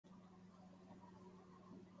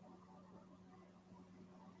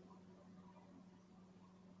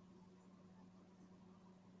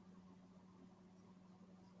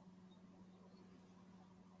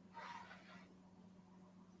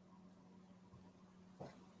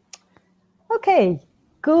Okay,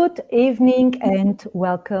 good evening and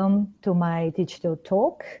welcome to my digital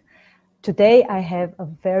talk. Today I have a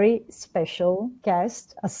very special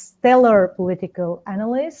guest, a stellar political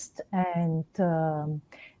analyst and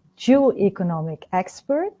geoeconomic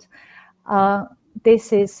expert.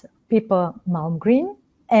 This is Pippa Malmgren,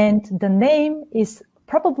 and the name is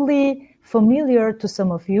probably familiar to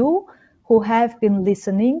some of you who have been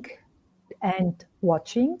listening and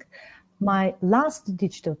watching my last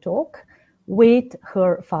digital talk with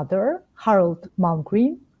her father, Harold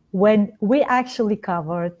Malmgren, when we actually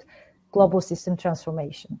covered global system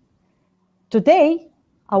transformation. Today,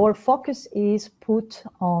 our focus is put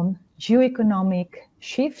on geoeconomic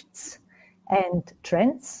shifts and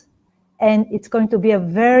trends, and it's going to be a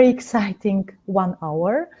very exciting 1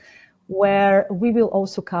 hour where we will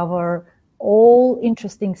also cover all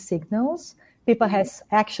interesting signals. Pippa has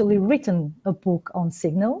actually written a book on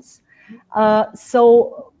signals.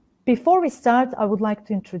 So before we start, I would like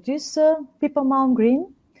to introduce Pippa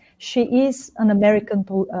Malmgren. She is an American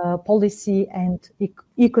policy and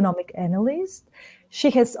economic analyst.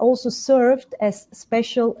 She has also served as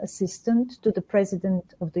special assistant to the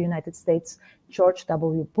President of the United States, George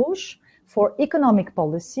W. Bush, for economic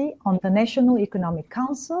policy on the National Economic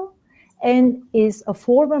Council, and is a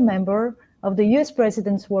former member of the US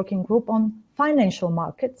President's Working Group on Financial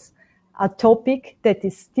Markets, a topic that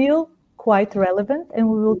is still quite relevant, and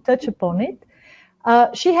we will touch upon it.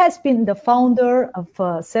 She has been the founder of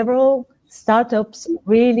several startups,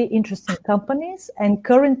 really interesting companies, and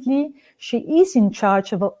currently she is in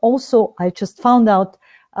charge of also, I just found out,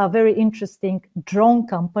 a very interesting drone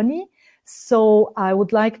company. So I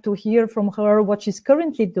would like to hear from her what she's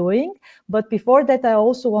currently doing. But before that, I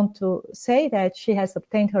also want to say that she has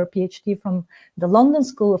obtained her PhD from the London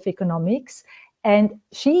School of Economics, and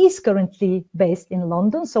she is currently based in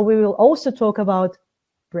London. So we will also talk about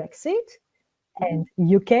Brexit and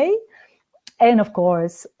UK, and of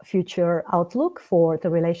course, future outlook for the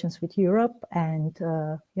relations with Europe and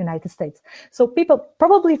United States. So people,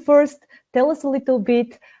 probably first tell us a little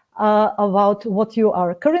bit about what you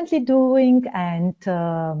are currently doing and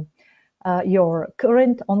your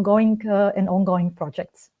current ongoing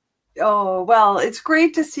projects. Oh, well, it's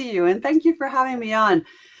great to see you, and thank you for having me on.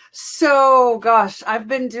 So, gosh, I've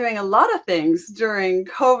been doing a lot of things during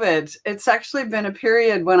COVID. It's actually been a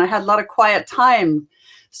period when I had a lot of quiet time.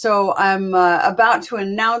 So I'm about to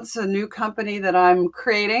announce a new company that I'm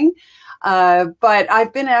creating. But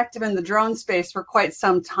I've been active in the drone space for quite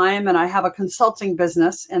some time, and I have a consulting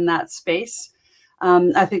business in that space.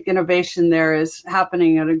 I think innovation there is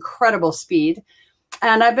happening at incredible speed.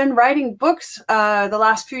 And I've been writing books the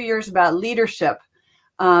last few years about leadership,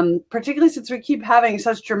 particularly since we keep having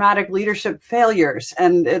such dramatic leadership failures,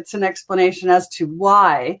 and it's an explanation as to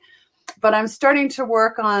why. But I'm starting to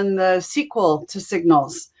work on the sequel to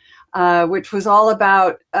Signals, which was all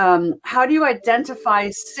about how do you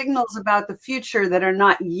identify signals about the future that are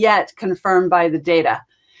not yet confirmed by the data.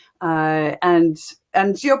 And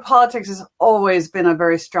geopolitics has always been a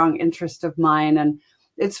very strong interest of mine. And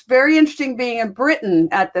it's very interesting being in Britain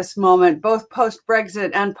at this moment, both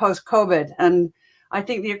post-Brexit and post-COVID. And I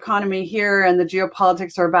think the economy here and the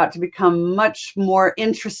geopolitics are about to become much more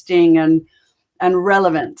interesting and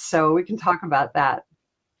relevant. So we can talk about that.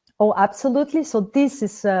 Oh, absolutely. So this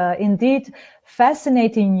is indeed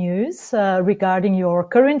fascinating news regarding your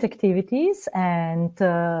current activities and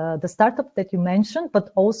the startup that you mentioned,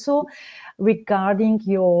 but also regarding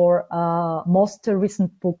your most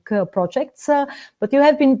recent book projects. But you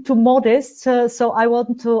have been too modest, so I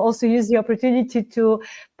want to also use the opportunity to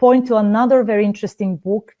point to another very interesting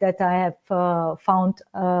book that I have found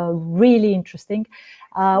really interesting,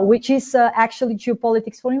 which is actually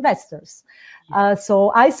Geopolitics for Investors.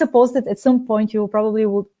 So I suppose that at some point you probably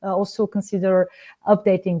would also consider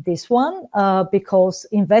updating this one because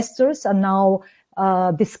investors are now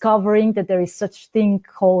discovering that there is such thing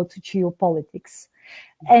called geopolitics.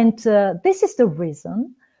 And this is the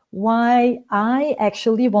reason why I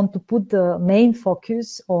actually want to put the main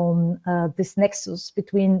focus on this nexus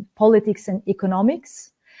between politics and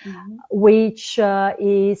economics, which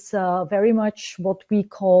is very much what we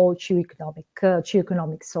call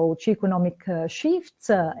geoeconomics. So geoeconomic shifts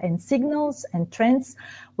and signals and trends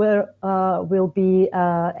will be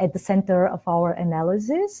at the center of our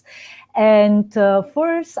analysis. And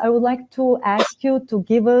first, I would like to ask you to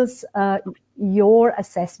give us your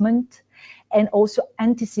assessment and also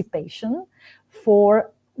anticipation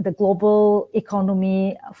for the global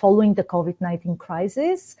economy following the COVID-19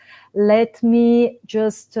 crisis. Let me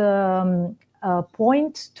just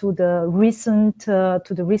point to the recent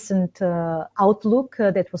outlook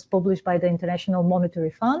that was published by the International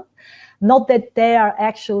Monetary Fund. Not that they are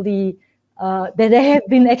actually that they have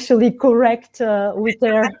been actually correct with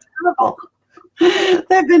their.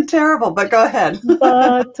 They've been terrible, but go ahead.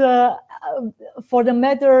 But for the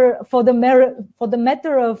matter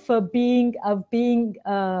of being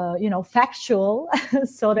factual,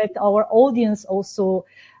 so that our audience also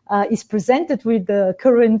is presented with the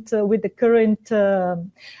current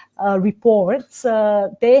reports,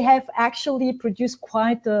 they have actually produced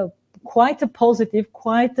quite a positive,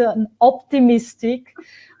 quite an optimistic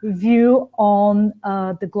view on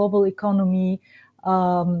the global economy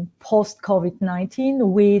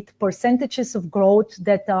post-COVID-19, with percentages of growth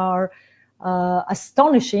that are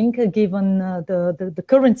astonishing given the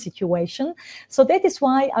current situation. So that is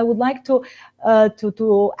why I would like to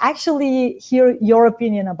actually hear your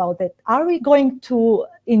opinion about that. Are we going to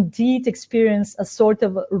indeed experience a sort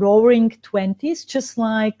of roaring 20s, just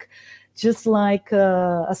like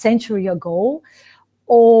a century ago,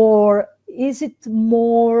 or is it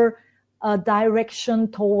more a direction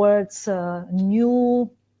towards new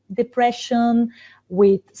depression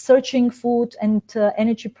with surging food and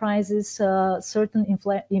energy prices? Certain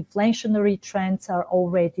inflationary trends are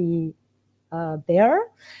already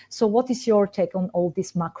there. So what is your take on all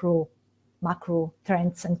these macro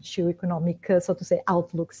trends and geoeconomic, so to say,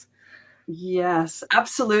 outlooks? Yes,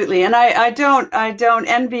 absolutely. And I don't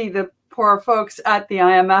envy the poor folks at the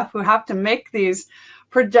IMF who have to make these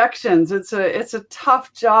projections. It's a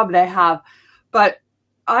tough job they have. But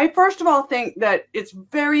I first of all think that it's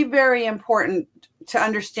very, very important to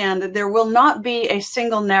understand that there will not be a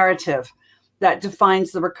single narrative that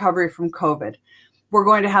defines the recovery from COVID. We're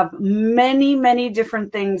going to have many, many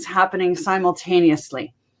different things happening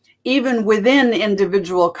simultaneously, even within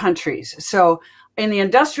individual countries. So in the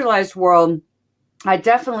industrialized world, I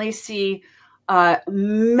definitely see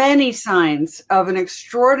many signs of an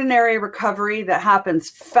extraordinary recovery that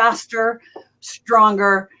happens faster,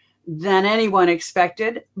 stronger than anyone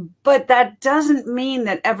expected. But that doesn't mean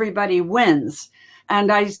that everybody wins.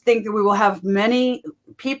 And I think that we will have many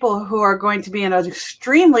people who are going to be in an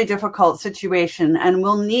extremely difficult situation and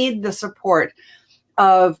will need the support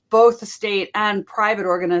of both the state and private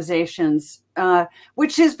organizations,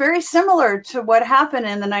 which is very similar to what happened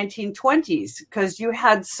in the 1920s, because you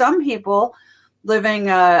had some people living,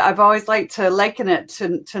 I've always liked to liken it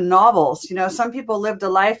to novels. You know, some people lived a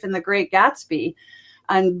life in The Great Gatsby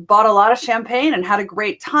and bought a lot of champagne and had a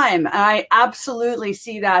great time. And I absolutely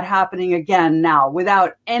see that happening again now,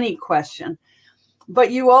 without any question.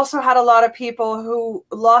 But you also had a lot of people who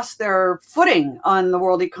lost their footing on the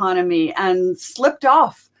world economy and slipped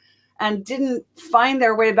off and didn't find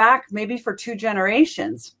their way back maybe for 2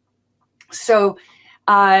 generations. So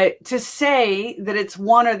to say that it's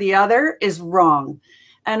one or the other is wrong.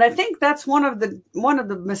 And I think that's one of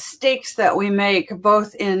the mistakes that we make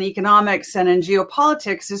both in economics and in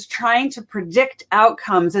geopolitics, is trying to predict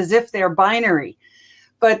outcomes as if they're binary.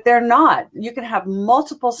 But they're not. You can have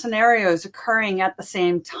multiple scenarios occurring at the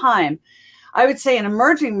same time. I would say in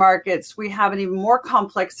emerging markets, we have an even more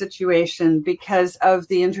complex situation because of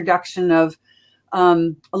the introduction of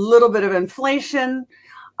a little bit of inflation,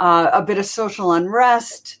 a bit of social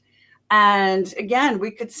unrest. And again,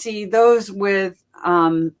 we could see those with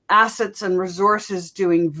assets and resources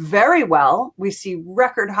doing very well. We see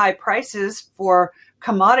record high prices for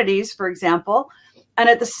commodities, for example, and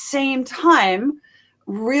at the same time,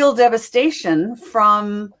 real devastation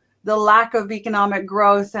from the lack of economic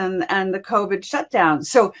growth and the COVID shutdown.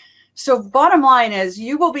 So bottom line is,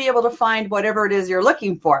 you will be able to find whatever it is you're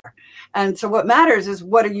looking for. And so what matters is,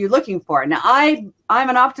 what are you looking for? Now, I'm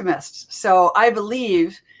an optimist, so I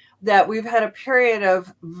believe that we've had a period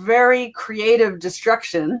of very creative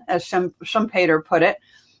destruction, as Schumpeter put it,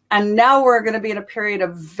 and now we're going to be in a period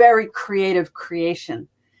of very creative creation.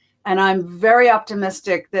 And I'm very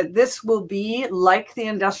optimistic that this will be like the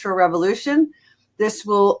Industrial Revolution. This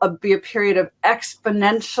will be a period of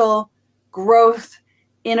exponential growth,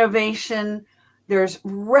 innovation. There's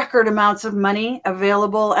record amounts of money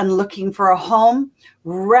available and looking for a home,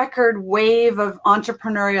 record wave of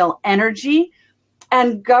entrepreneurial energy,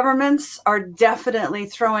 and governments are definitely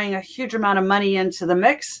throwing a huge amount of money into the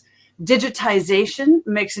mix. Digitization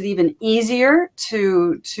makes it even easier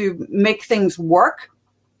to make things work.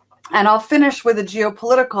 And I'll finish with a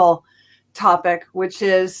geopolitical topic, which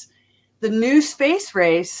is the new space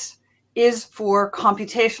race is for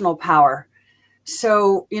computational power.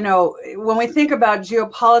 So, you know, when we think about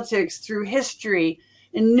geopolitics through history,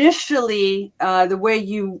 initially, the way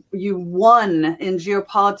you won in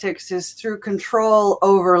geopolitics is through control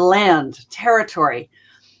over land, territory.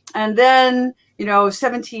 And then,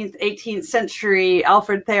 17th, 18th century,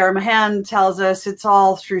 Alfred Thayer Mahan tells us it's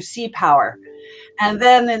all through sea power. And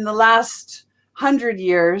then in the last 100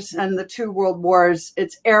 years and the two world wars,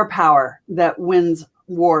 it's air power that wins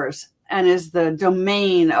wars and is the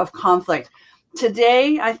domain of conflict.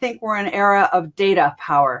 Today, I think we're in an era of data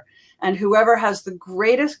power, and whoever has the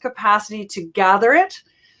greatest capacity to gather it,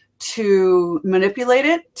 to manipulate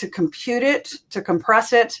it, to compute it, to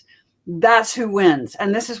compress it, that's who wins.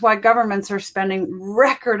 And this is why governments are spending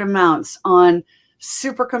record amounts on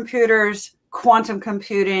supercomputers, quantum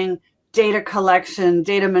computing, data collection,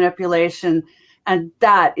 data manipulation, and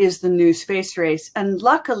that is the new space race. And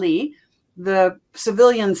luckily, the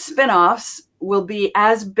civilian spin-offs will be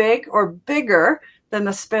as big or bigger than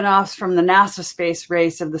the spin-offs from the NASA space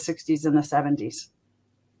race of the 60s and the 70s.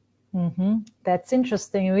 Mm-hmm. That's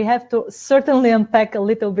interesting. We have to certainly unpack a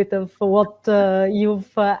little bit of what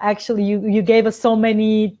you've actually, you gave us so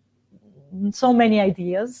many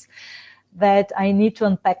ideas that I need to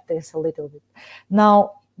unpack this a little bit.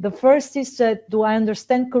 Now, the first is that, do I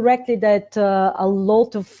understand correctly that a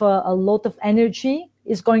lot of energy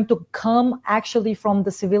is going to come actually from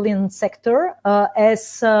the civilian sector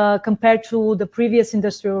as compared to the previous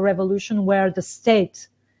industrial revolution, where the state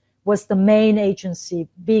was the main agency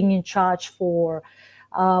being in charge for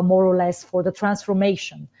more or less for the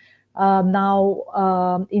transformation.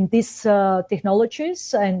 Now, in these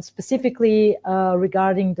technologies, and specifically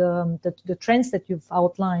regarding the trends that you've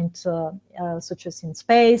outlined, such as in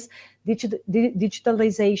space,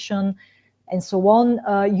 digitalization, and so on,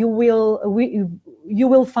 you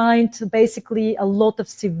will find basically a lot of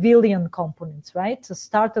civilian components, right? So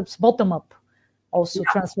startups, bottom up, also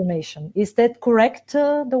transformation. Is that correct?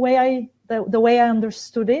 The way I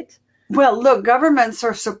understood it? Well, look, governments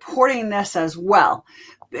are supporting this as well.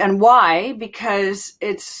 And why? Because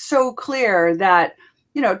it's so clear that,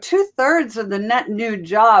 2/3 of the net new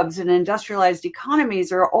jobs in industrialized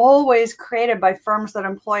economies are always created by firms that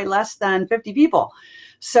employ less than 50 people.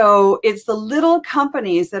 So it's the little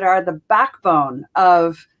companies that are the backbone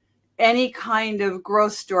of any kind of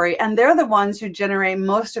growth story. And they're the ones who generate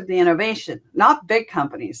most of the innovation, not big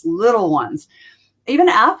companies, little ones. Even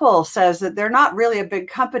Apple says that they're not really a big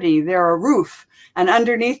company, they're a roof. And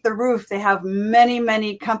underneath the roof, they have many,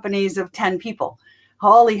 many companies of 10 people,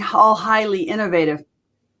 all highly innovative.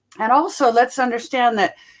 And also, let's understand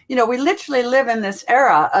that, we literally live in this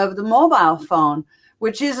era of the mobile phone,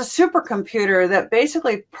 which is a supercomputer that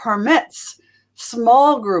basically permits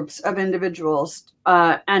small groups of individuals,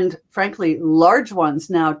 and frankly, large ones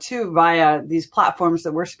now too, via these platforms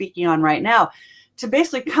that we're speaking on right now, to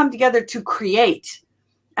basically come together to create.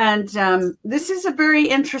 And this is a very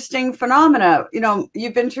interesting phenomena.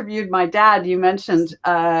 You've interviewed my dad, you mentioned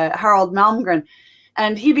Harald Malmgren,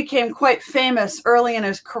 and he became quite famous early in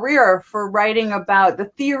his career for writing about the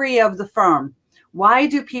theory of the firm. Why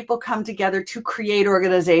do people come together to create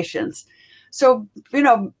organizations? So,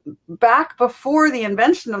 back before the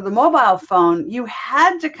invention of the mobile phone, you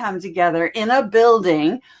had to come together in a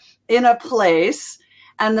building, in a place,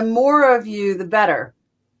 and the more of you, the better.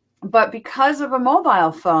 But because of a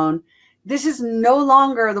mobile phone, this is no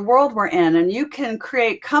longer the world we're in, and you can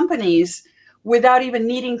create companies without even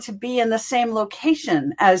needing to be in the same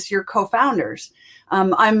location as your co-founders.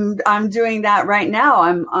 I'm doing that right now.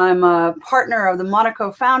 I'm a partner of the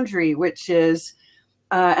Monaco Foundry, which is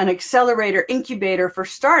an accelerator incubator for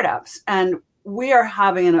startups, and we are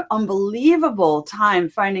having an unbelievable time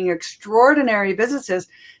finding extraordinary businesses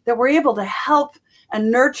that we're able to help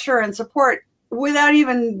and nurture and support without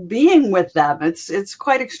even being with them. It's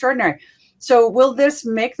quite extraordinary. So will this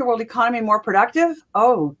make the world economy more productive?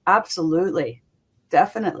 Oh, absolutely.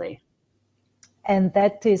 Definitely. And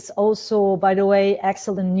that is also, by the way,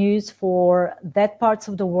 excellent news for that parts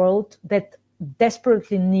of the world that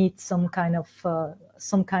desperately need some kind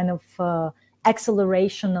of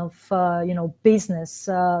acceleration of business,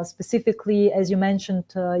 specifically, as you mentioned,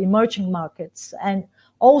 emerging markets. And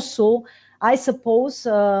also, I suppose,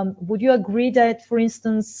 would you agree that, for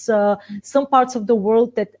instance, some parts of the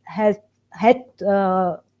world that had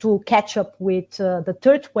to catch up with the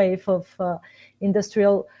third wave of the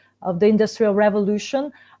industrial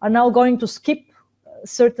revolution are now going to skip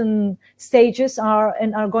certain stages are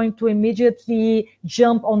going to immediately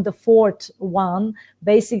jump on the fourth one,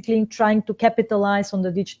 basically trying to capitalize on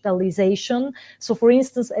the digitalization. So for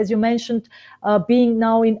instance, as you mentioned, being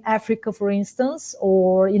now in Africa, for instance,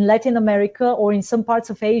 or in Latin America, or in some parts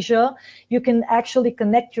of Asia, you can actually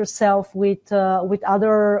connect yourself with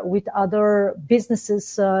other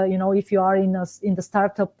businesses. If you are in the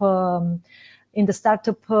startup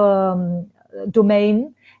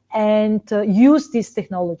domain, and use these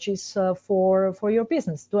technologies for your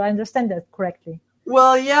business. Do I understand that correctly?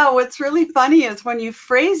 Well, yeah, what's really funny is when you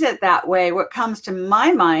phrase it that way, what comes to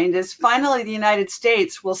my mind is finally the United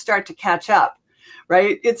States will start to catch up,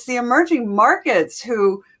 right? It's the emerging markets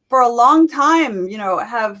who, for a long time,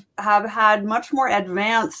 have had much more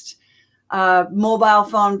advanced mobile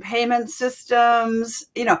phone payment systems.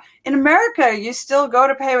 In America, you still go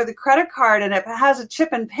to pay with a credit card, and if it has a chip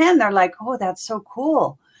and pin, they're like, oh, that's so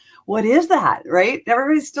cool. What is that, right?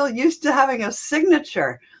 Everybody's still used to having a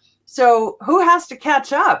signature. So who has to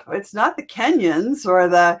catch up? It's not the Kenyans or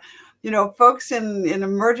the, folks in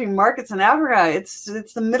emerging markets in Africa.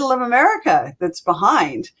 It's the middle of America that's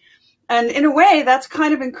behind. And in a way, that's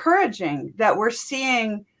kind of encouraging that we're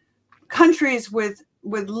seeing countries with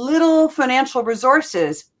little financial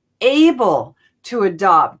resources able to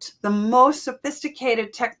adopt the most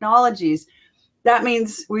sophisticated technologies. That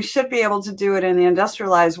means we should be able to do it in the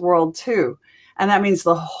industrialized world too. And that means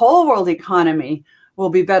the whole world economy will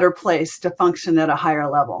be better placed to function at a higher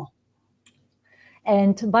level.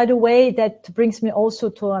 And by the way, that brings me also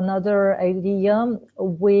to another idea,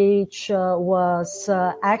 which was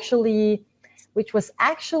actually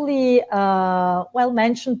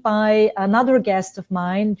mentioned by another guest of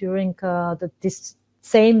mine during this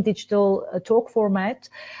same digital talk format,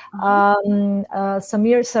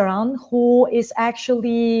 Samir Saran, who is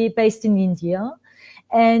actually based in India.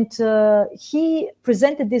 And he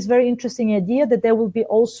presented this very interesting idea that there will be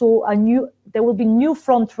also new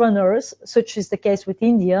front runners, such is the case with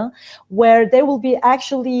India, where they will be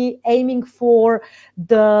actually aiming for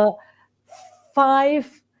the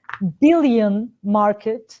 5 billion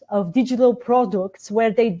market of digital products,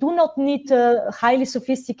 where they do not need highly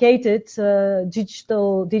sophisticated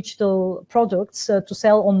digital products to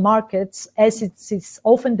sell on markets, as it's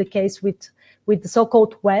often the case with the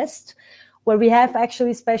so-called West, where we have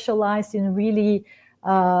actually specialized in really,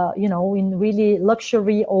 in really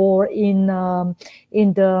luxury or in the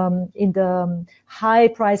high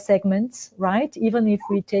price segments, right? Even if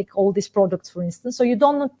we take all these products, for instance, so you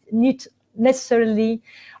don't need necessarily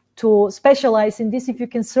to specialize in this if you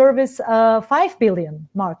can service 5 billion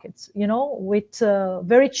markets, with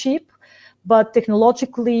very cheap but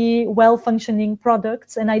technologically well-functioning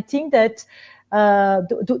products. And I think that,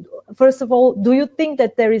 first of all, do you think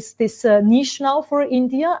that there is this niche now for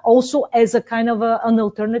India, also as a kind of an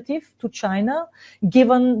alternative to China,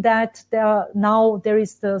 given that there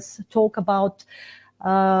is this talk about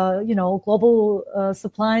global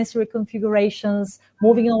supplies reconfigurations,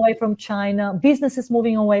 moving away from China, businesses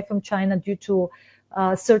moving away from China due to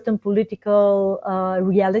certain political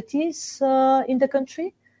realities in the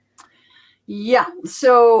country? Yeah,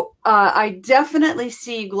 so I definitely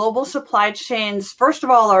see global supply chains, first of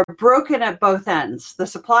all, are broken at both ends, the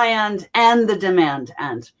supply end and the demand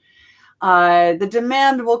end. The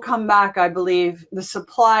demand will come back, I believe. The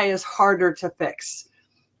supply is harder to fix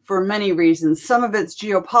for many reasons. Some of it's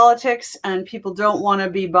geopolitics, and people don't want to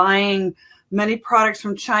be buying many products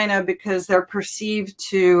from China because they're perceived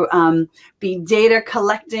to be data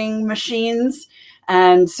collecting machines.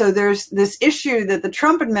 And so there's this issue that the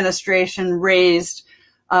Trump administration raised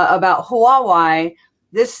about Huawei.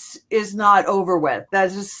 This is not over with.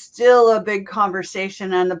 That is still a big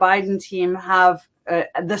conversation, and the Biden team have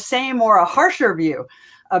the same or a harsher view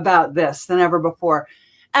about this than ever before.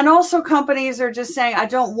 And also companies are just saying, I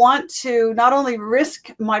don't want to not only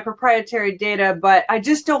risk my proprietary data, but I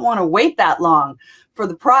just don't want to wait that long for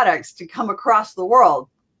the products to come across the world.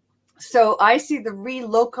 So I see the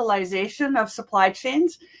relocalization of supply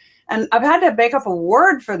chains. And I've had to make up a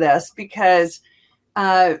word for this because,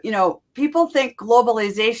 people think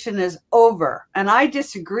globalization is over. And I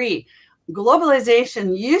disagree.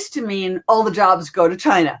 Globalization used to mean all the jobs go to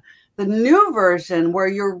China. The new version, where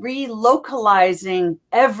you're relocalizing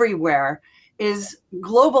everywhere, is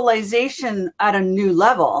globalization at a new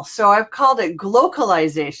level. So I've called it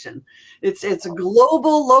glocalization. It's a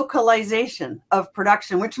global localization of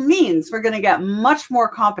production, which means we're going to get much more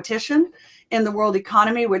competition in the world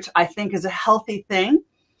economy, which I think is a healthy thing.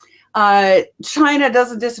 China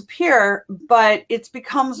doesn't disappear, but it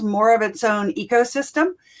becomes more of its own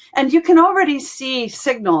ecosystem. And you can already see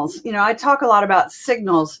signals. I talk a lot about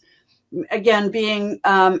signals again, being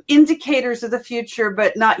indicators of the future,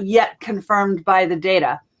 but not yet confirmed by the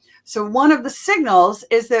data. So one of the signals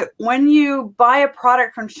is that when you buy a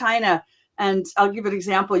product from China, and I'll give an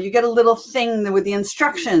example, you get a little thing with the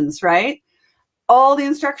instructions, right? All the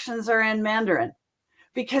instructions are in Mandarin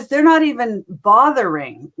because they're not even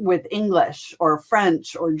bothering with English or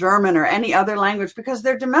French or German or any other language because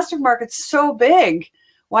their domestic market's so big.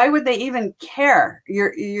 Why would they even care?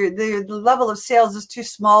 The level of sales is too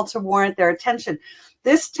small to warrant their attention.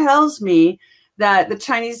 This tells me that the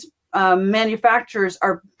Chinese manufacturers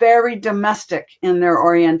are very domestic in their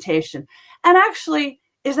orientation. And actually,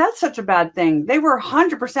 is that such a bad thing? They were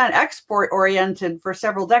 100% export oriented for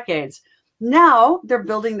several decades. Now they're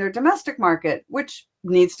building their domestic market, which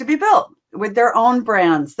needs to be built with their own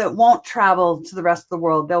brands that won't travel to the rest of the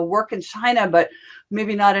world. They'll work in China, but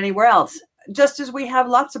maybe not anywhere else. Just as we have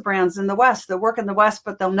lots of brands in the West that work in the West,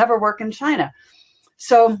 but they'll never work in China.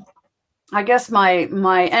 So I guess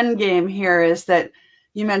my end game here is that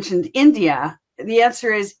you mentioned India. The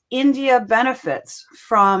answer is India benefits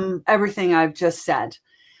from everything I've just said.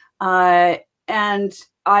 And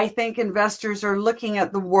I think investors are looking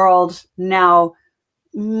at the world now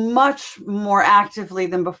much more actively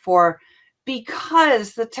than before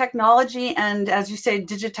because the technology and, as you say,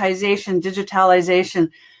 digitalization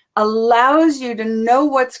allows you to know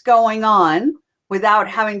what's going on without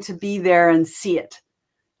having to be there and see it,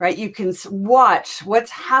 right? You can watch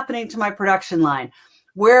what's happening to my production line.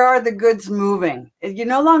 Where are the goods moving? You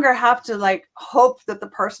no longer have to hope that the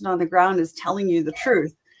person on the ground is telling you the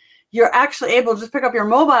truth. You're actually able to just pick up your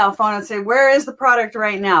mobile phone and say, where is the product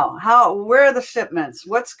right now? Where are the shipments?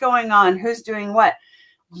 What's going on? Who's doing what?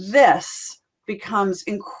 This becomes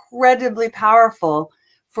incredibly powerful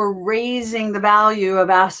for raising the value of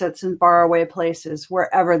assets in faraway places,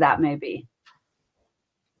 wherever that may be.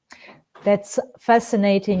 That's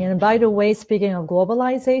fascinating. And by the way, speaking of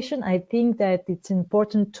globalization, I think that it's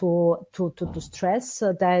important to stress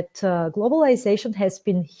that globalization has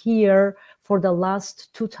been here for the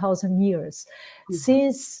last 2,000 years.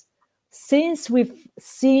 Mm-hmm. Since we've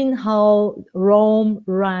seen how Rome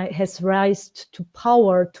has risen to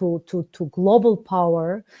power, to global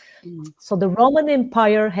power, so the Roman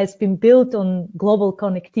Empire has been built on global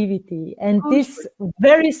connectivity. And this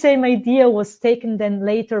very same idea was taken then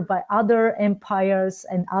later by other empires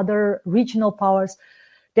and other regional powers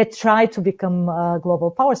that try to become global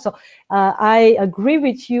power. So I agree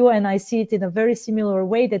with you, and I see it in a very similar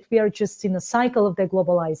way that we are just in a cycle of the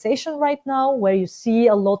globalization right now, where you see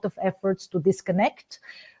a lot of efforts to disconnect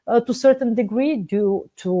to a certain degree due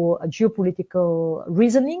to geopolitical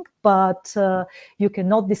reasoning, but you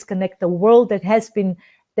cannot disconnect the world that has been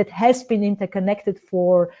interconnected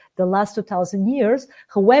for the last 2,000 years.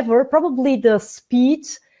 However, probably the speed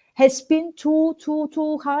has been too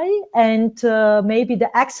high, and maybe the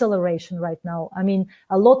acceleration right now. I mean,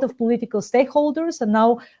 a lot of political stakeholders are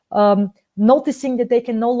now noticing that they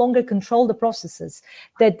can no longer control the processes,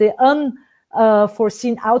 that the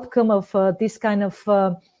unforeseen outcome of this kind of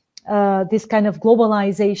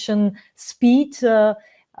globalization speed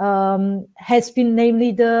has been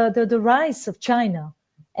namely the rise of China,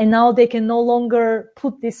 and now they can no longer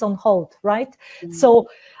put this on hold, right? Mm-hmm. So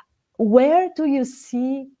where do you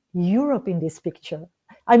see Europe in this picture?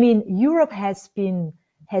 I mean, Europe has been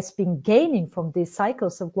gaining from these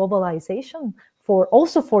cycles of globalization for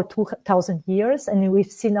 2,000 years, and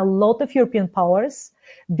we've seen a lot of European powers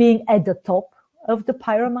being at the top of the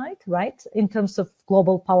pyramid, right, in terms of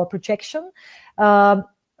global power projection.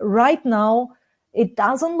 Right now, it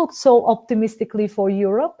doesn't look so optimistically for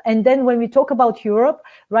Europe. And then when we talk about Europe,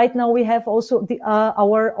 right now we have also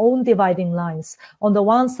our own dividing lines. On the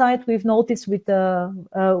one side, we've noticed with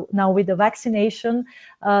now with the vaccination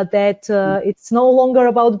that it's no longer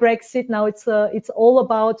about Brexit. Now it's all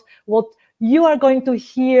about what you are going to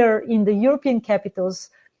hear in the European capitals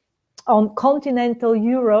on continental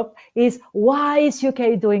Europe is, why is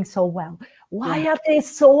UK doing so well? Why are they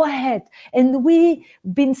so ahead? And we've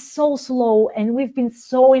been so slow, and we've been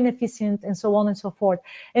so inefficient, and so on and so forth.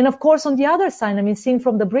 And of course, on the other side, I mean, seen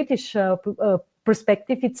from the British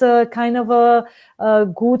perspective, it's a kind of a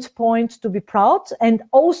good point to be proud, and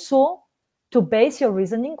also to base your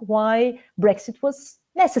reasoning why Brexit was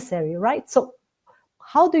necessary, right? So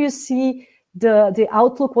how do you see the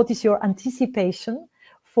outlook? What is your anticipation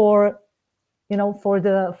for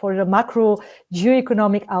the macro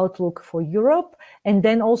geoeconomic outlook for Europe? And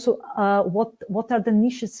then also, what are the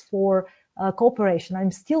niches for cooperation?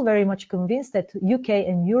 I'm still very much convinced that UK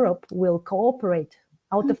and Europe will cooperate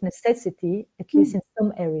out of necessity, at least in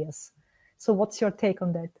some areas. So what's your take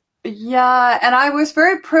on that? Yeah, and I was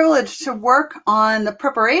very privileged to work on the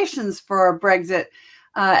preparations for Brexit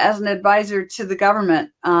as an advisor to the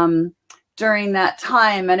government during that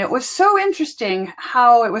time. And it was so interesting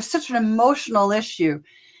how it was such an emotional issue.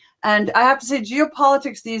 And I have to say,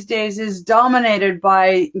 geopolitics these days is dominated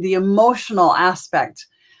by the emotional aspect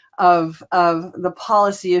of the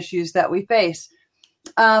policy issues that we face.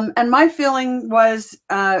 And my feeling was,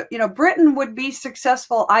 Britain would be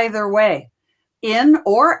successful either way, in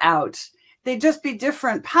or out. They'd just be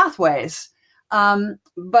different pathways.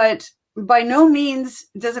 But by no means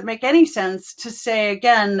does it make any sense to say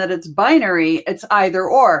again that it's binary, it's either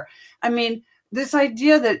or. I mean, this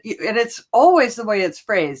idea that, and it's always the way it's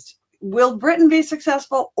phrased, will Britain be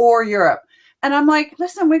successful or Europe? And I'm like,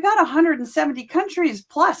 listen, we've got 170 countries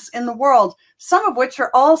plus in the world, some of which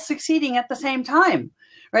are all succeeding at the same time.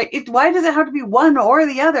 Right? Why does it have to be one or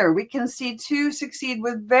the other? We can see two succeed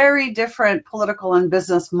with very different political and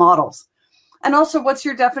business models. And also, what's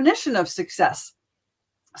your definition of success?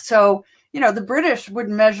 So, the British would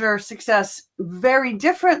measure success very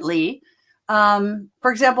differently,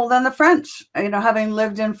 for example, than the French, having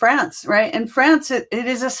lived in France, right? In France, it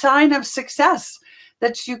is a sign of success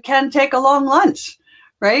that you can take a long lunch,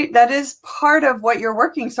 right? That is part of what you're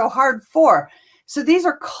working so hard for. So these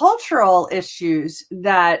are cultural issues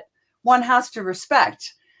that one has to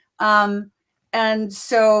respect. And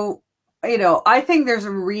so, I think there's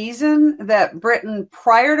a reason that Britain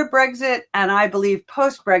prior to Brexit, and I believe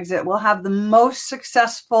post-Brexit, will have the most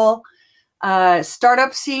successful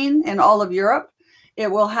startup scene in all of Europe.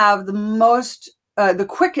 It will have the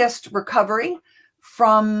quickest recovery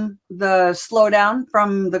from the slowdown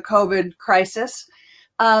from the COVID crisis.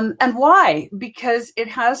 And why? Because it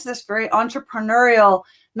has this very entrepreneurial,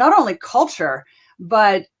 not only culture,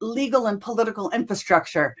 but legal and political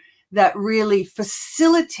infrastructure that really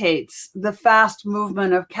facilitates the fast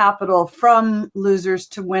movement of capital from losers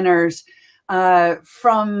to winners,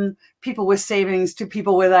 from people with savings to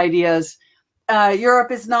people with ideas.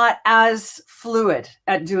 Europe is not as fluid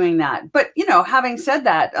at doing that. But, having said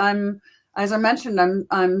that, as I mentioned,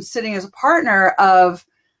 I'm sitting as a partner of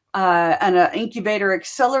an incubator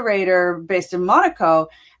accelerator based in Monaco,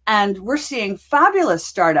 and we're seeing fabulous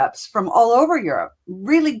startups from all over Europe,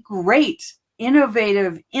 really great,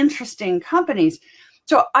 innovative, interesting companies.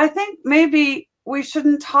 So I think maybe we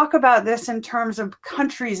shouldn't talk about this in terms of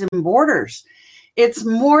countries and borders. It's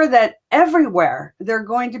more that everywhere there are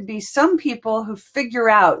going to be some people who figure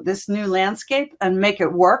out this new landscape and make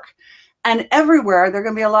it work, and everywhere there are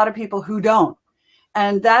going to be a lot of people who don't.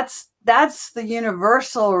 And that's the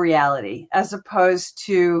universal reality as opposed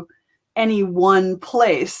to any one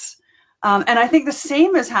place. And I think the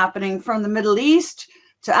same is happening from the Middle East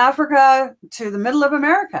to Africa to the middle of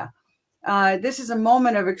America. This is a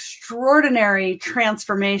moment of extraordinary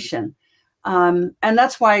transformation. And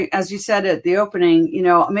that's why, as you said at the opening,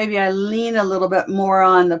 maybe I lean a little bit more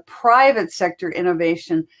on the private sector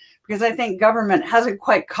innovation, because I think government hasn't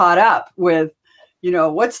quite caught up with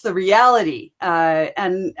what's the reality?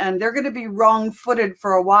 And they're going to be wrong-footed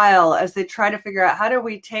for a while as they try to figure out how do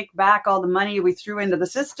we take back all the money we threw into the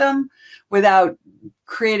system without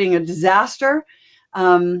creating a disaster?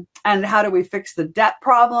 And how do we fix the debt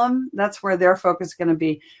problem? That's where their focus is going to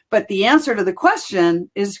be. But the answer to the question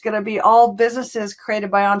is going to be all businesses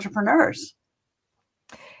created by entrepreneurs.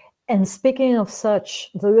 And speaking of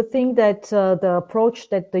such, do you think that the approach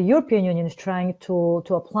that the European Union is trying to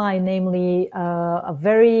apply, namely a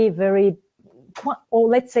very, very, or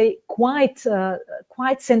let's say quite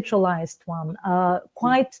centralized one,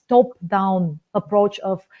 quite top-down approach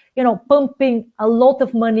of, pumping a lot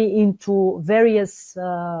of money into various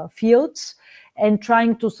fields and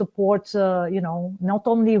trying to support, not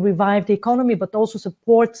only revive the economy, but also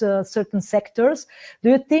support certain sectors. Do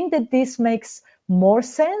you think that this makes more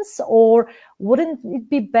sense, or wouldn't it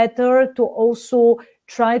be better to also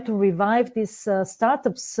try to revive this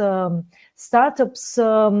startups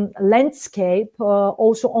landscape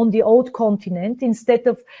also on the old continent, instead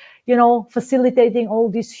of facilitating all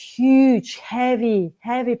these huge heavy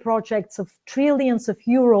projects of trillions of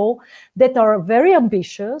euro that are very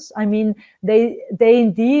ambitious? I mean, they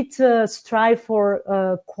indeed strive for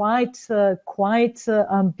quite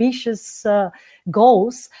ambitious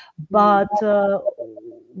goals, but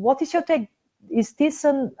what is your take? Is this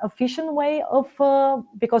an efficient way of,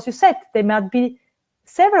 because you said there might be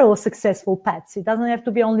several successful paths, it doesn't have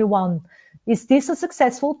to be only one. Is this a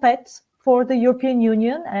successful path for the European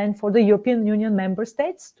Union and for the European Union member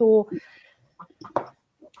states to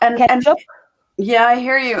catch up? Yeah, I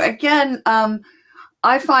hear you. Again,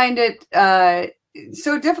 I find it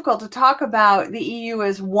so difficult to talk about the EU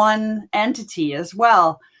as one entity as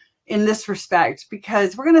well. in this respect,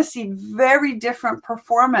 because we're going to see very different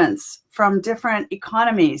performance from different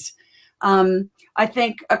economies. I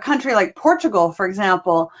think a country like Portugal, for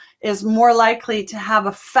example, is more likely to have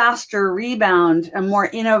a faster rebound, a more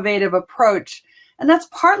innovative approach. And that's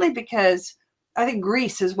partly because I think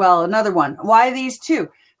Greece as well, another one. Why these two?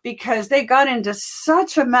 Because they got into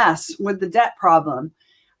such a mess with the debt problem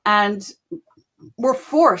and were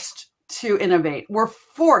forced to innovate. We're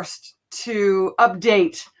forced to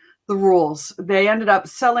update the rules. They ended up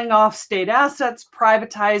selling off state assets,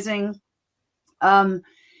 privatizing.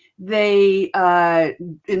 They,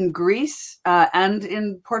 in Greece and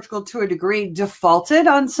in Portugal to a degree, defaulted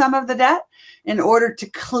on some of the debt in order to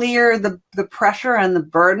clear the pressure and the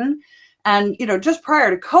burden. And, just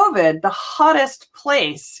prior to COVID, the hottest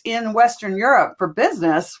place in Western Europe for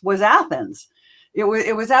business was Athens. It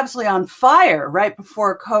was absolutely on fire right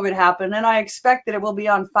before COVID happened. And I expect that it will be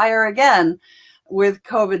on fire again with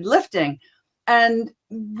COVID lifting. And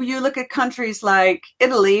you look at countries like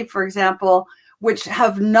Italy, for example, which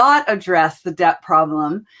have not addressed the debt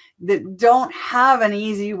problem, that don't have an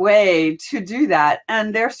easy way to do that.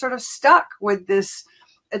 And they're sort of stuck with this.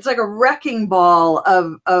 It's like a wrecking ball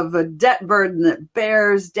of a debt burden that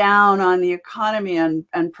bears down on the economy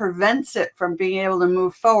and prevents it from being able to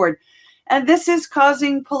move forward. And this is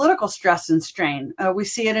causing political stress and strain. We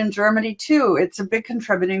see it in Germany too. It's a big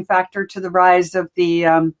contributing factor to the rise of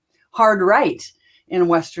the hard right in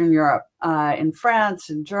Western Europe, in France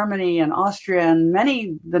and Germany and Austria and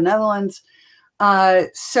the Netherlands.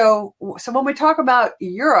 So when we talk about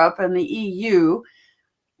Europe and the EU,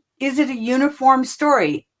 is it a uniform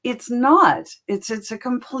story? It's not. It's a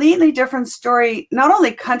completely different story, not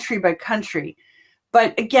only country by country,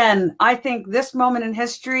 but again, I think this moment in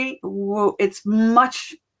history, it's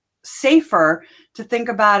much safer to think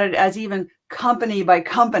about it as even company by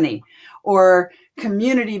company or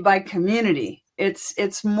community by community.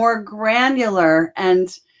 It's more granular,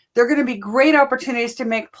 and there are going to be great opportunities to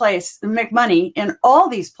make money in all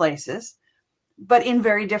these places, but in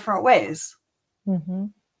very different ways. Mm-hmm.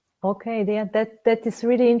 Okay, yeah, that is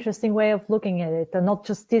really interesting way of looking at it, and not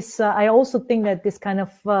just this. I also think that this kind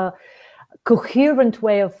of coherent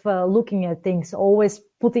way of looking at things, always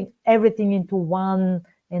putting everything into one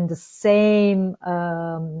and the same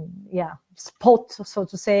spot, so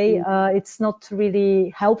to say, it's not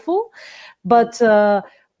really helpful. But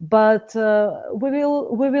we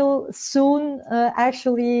will soon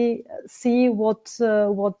actually see what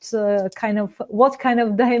kind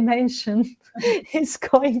of dimension is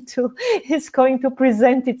going to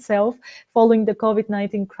present itself following the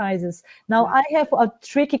COVID-19 crisis. Now, I have a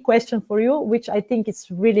tricky question for you, which I think is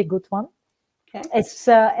really good one. Okay. As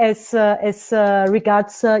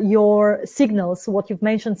regards your signals, what you've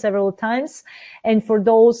mentioned several times, and for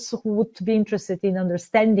those who would be interested in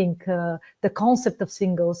understanding the concept of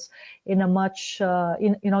signals in a much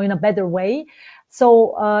in a better way.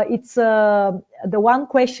 So it's the one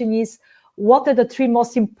question is, what are the three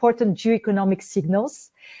most important geoeconomic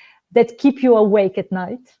signals that keep you awake at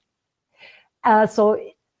night? So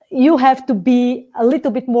you have to be a little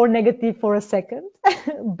bit more negative for a second,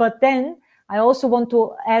 but then I also want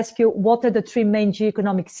to ask you, what are the three main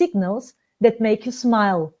geoeconomic signals that make you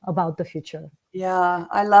smile about the future? Yeah,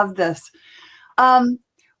 I love this.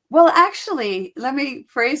 Well, actually, let me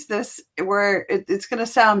phrase this where it's going to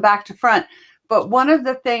sound back to front. But one of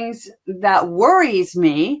the things that worries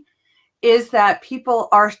me is that people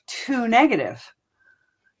are too negative.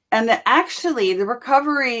 And that actually the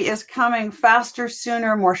recovery is coming faster,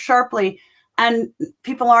 sooner, more sharply, and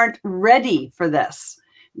people aren't ready for this.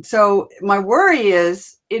 So my worry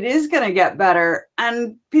is it is going to get better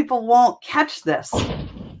and people won't catch this.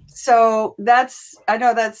 So I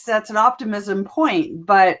know that's an optimism point,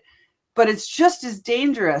 but it's just as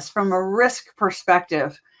dangerous from a risk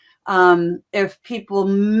perspective if people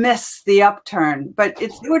miss the upturn. But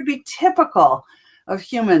it would be typical of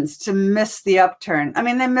humans to miss the upturn. I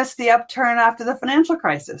mean, they missed the upturn after the financial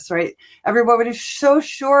crisis, right? Everybody was so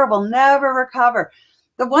sure we'll never recover.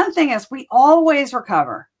 The one thing is we always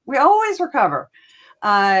recover. We always recover.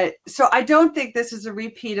 So I don't think this is a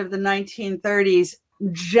repeat of the 1930s,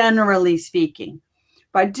 generally speaking.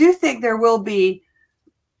 But I do think there will be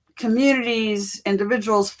communities,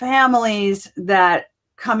 individuals, families that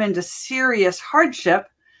come into serious hardship,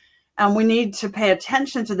 and we need to pay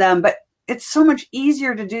attention to them. But it's so much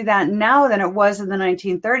easier to do that now than it was in the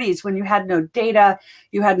 1930s, when you had no data,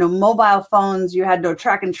 you had no mobile phones, you had no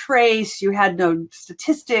track and trace, you had no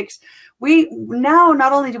statistics. We now,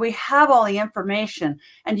 not only do we have all the information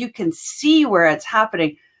and you can see where it's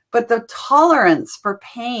happening, but the tolerance for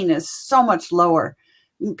pain is so much lower.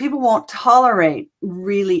 people won't tolerate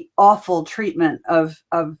really awful treatment of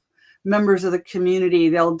members of the community.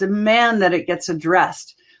 They'll demand that it gets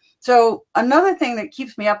addressed. So another thing that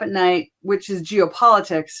keeps me up at night, which is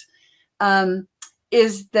geopolitics,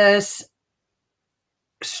 is this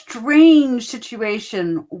strange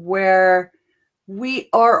situation where we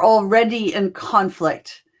are already in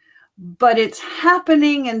conflict, but it's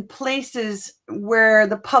happening in places where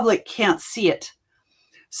the public can't see it.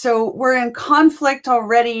 So we're in conflict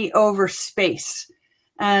already over space.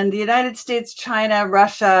 And the United States, China,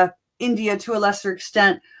 Russia, India to a lesser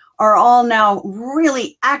extent are all now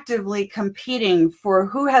really actively competing for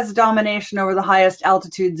who has domination over the highest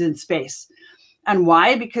altitudes in space. And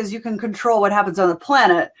why? Because you can control what happens on the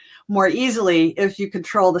planet more easily if you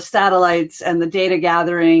control the satellites and the data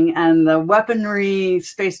gathering and the weaponry,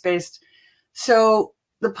 space-based. So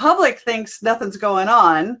the public thinks nothing's going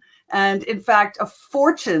on. And in fact, a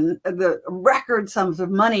fortune, the record sums of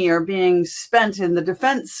money are being spent in the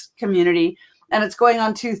defense community. And it's going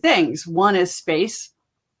on two things. One is space,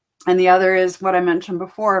 and the other is what I mentioned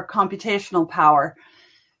before, computational power.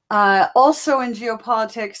 Also in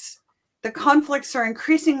geopolitics, the conflicts are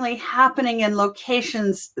increasingly happening in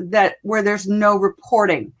locations where there's no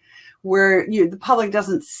reporting, where the public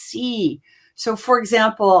doesn't see. So, for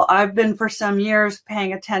example, I've been for some years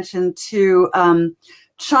paying attention to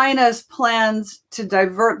China's plans to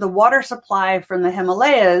divert the water supply from the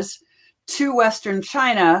Himalayas to Western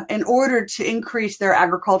China in order to increase their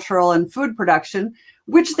agricultural and food production,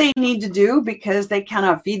 which they need to do because they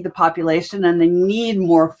cannot feed the population and they need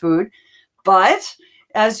more food. But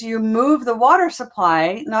as you move the water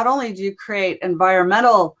supply, not only do you create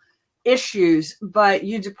environmental issues, but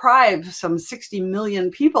you deprive some 60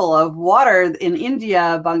 million people of water in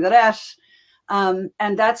India, Bangladesh,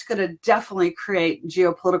 and that's going to definitely create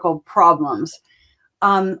geopolitical problems.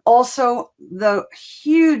 Also, the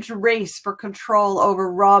huge race for control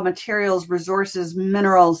over raw materials, resources,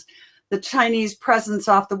 minerals, the Chinese presence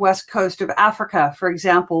off the west coast of Africa, for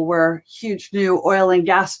example, where huge new oil and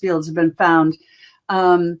gas fields have been found.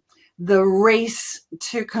 The race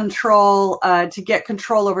to control, to get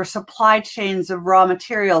control over supply chains of raw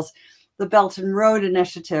materials, the Belt and Road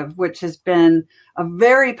Initiative, which has been a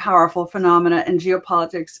very powerful phenomena in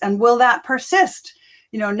geopolitics. And will that persist?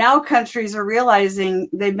 You know, now countries are realizing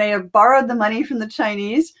they may have borrowed the money from the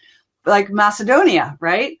Chinese, like Macedonia,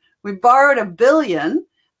 right? We borrowed $1 billion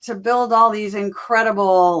to build all these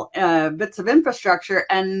incredible bits of infrastructure,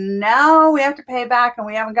 and now we have to pay back and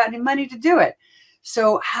we haven't got any money to do it.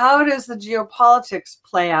 So how does the geopolitics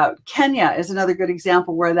play out? Kenya is another good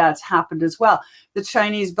example where that's happened as well. The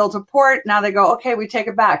Chinese built a port. Now they go, okay, we take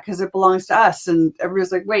it back because it belongs to us. And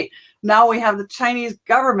everybody's like, wait, now we have the Chinese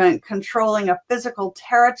government controlling a physical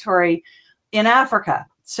territory in Africa.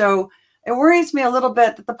 So it worries me a little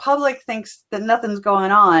bit that the public thinks that nothing's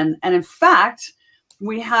going on. And in fact,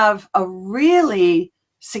 we have a really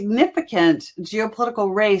significant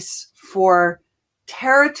geopolitical race for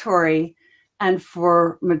territory and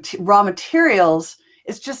for raw materials.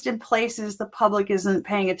 It's just in places the public isn't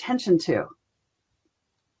paying attention to.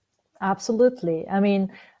 Absolutely. I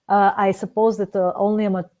mean, I suppose that only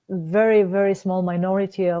a very, very small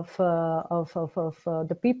minority of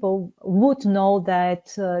the people would know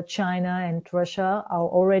that China and Russia are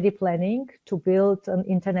already planning to build an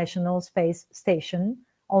international space station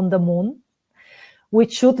on the moon,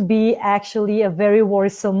 which should be actually a very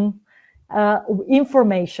worrisome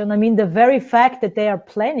information. I mean, the very fact that they are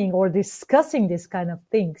planning or discussing this kind of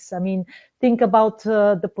things. I mean, think about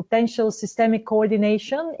the potential systemic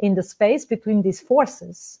coordination in the space between these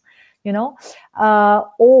forces, you know,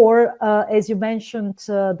 or as you mentioned,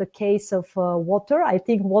 the case of water. I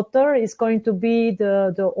think water is going to be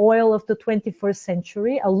the oil of the 21st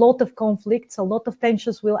century. A lot of conflicts, a lot of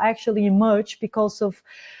tensions will actually emerge because of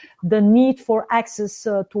the need for access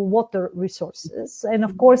to water resources. And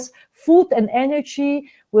of course, food and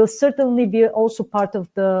energy will certainly be also part of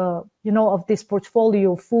the, you know, of this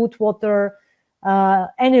portfolio, food, water,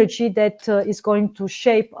 energy that is going to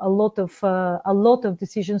shape a lot of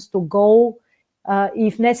decisions to go,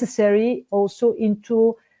 if necessary, also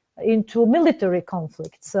into military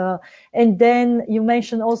conflicts. And then you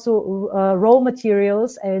mentioned also raw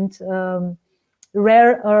materials and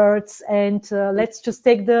rare earths, and let's just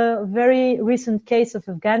take the very recent case of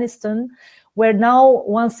Afghanistan, where now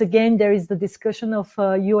once again there is the discussion of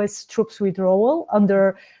U.S. troops withdrawal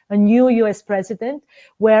under a new U.S. president,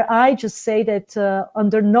 where I just say that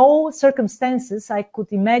under no circumstances I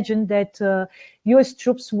could imagine that U.S.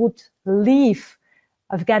 troops would leave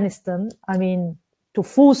Afghanistan. I mean, to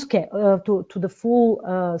full scale, to the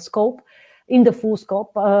full scope, in the full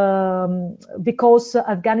scope, because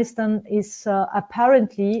Afghanistan is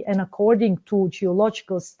apparently, and according to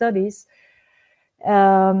geological studies,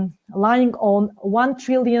 lying on $1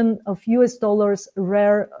 trillion of US dollars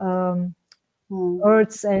rare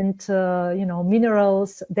earths and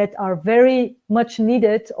minerals that are very much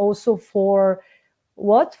needed also for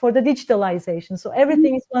for the digitalization. So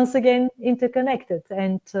everything is once again interconnected,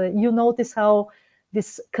 and you notice how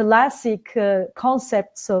these classic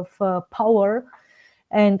concepts of power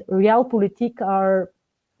and realpolitik are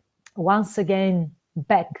once again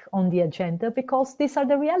back on the agenda, because these are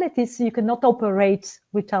the realities. You cannot operate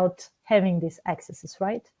without having these accesses,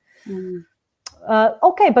 right?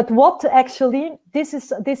 Okay, but what actually,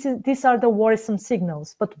 these are the worrisome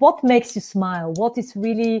signals, but what makes you smile? What is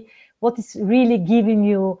really giving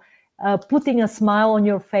you, putting a smile on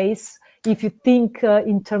your face if you think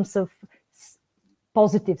in terms of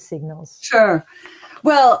positive signals? Sure.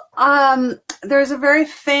 Well, there's a very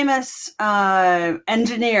famous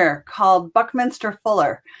engineer called Buckminster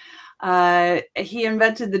Fuller. He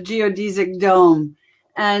invented the geodesic dome.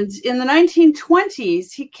 And in the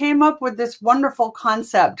 1920s, he came up with this wonderful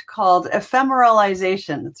concept called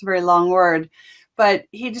ephemeralization. It's a very long word, but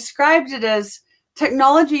he described it as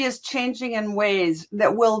technology is changing in ways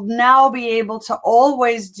that will now be able to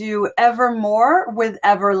always do ever more with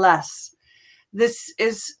ever less. This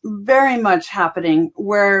is very much happening,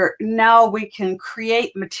 where now we can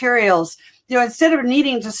create materials. Instead of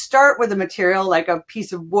needing to start with a material like a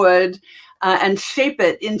piece of wood and shape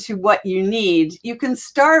it into what you need, you can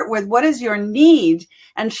start with what is your need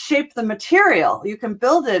and shape the material. You can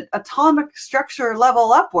build it atomic structure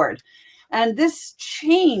level upward. And this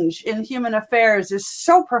change in human affairs is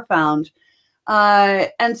so profound.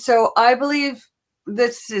 And so I believe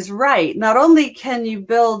this is right. Not only can you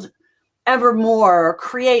build ever more or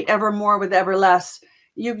create ever more with ever less,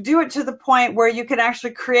 you do it to the point where you can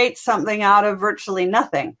actually create something out of virtually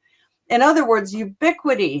nothing. In other words,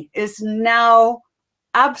 ubiquity is now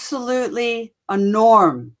absolutely a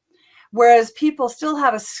norm, whereas people still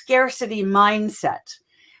have a scarcity mindset.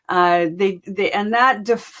 And that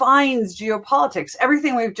defines geopolitics.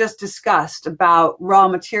 Everything we've just discussed about raw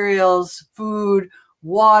materials, food,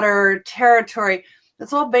 water, territory,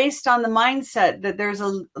 it's all based on the mindset that there's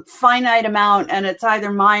a finite amount and it's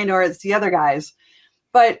either mine or it's the other guy's.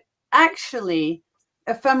 But actually,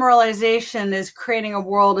 ephemeralization is creating a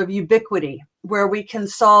world of ubiquity where we can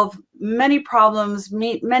solve many problems,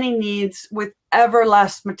 meet many needs with ever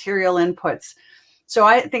less material inputs. So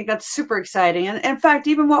I think that's super exciting. And in fact,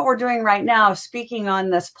 even what we're doing right now, speaking on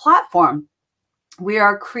this platform, we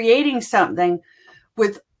are creating something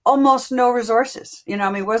with almost no resources.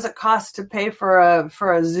 What does it cost to pay for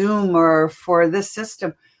a Zoom or for this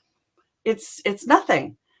system? It's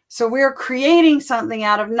nothing. So we're creating something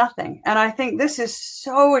out of nothing. And I think this is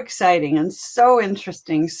so exciting and so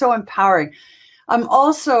interesting, so empowering. I'm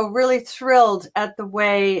also really thrilled at the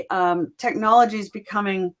way technology is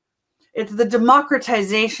becoming, it's the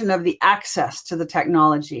democratization of the access to the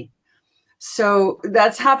technology. So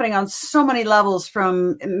that's happening on so many levels,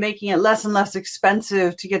 from making it less and less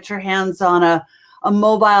expensive to get your hands on a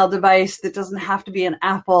mobile device that doesn't have to be an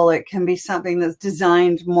Apple. It can be something that's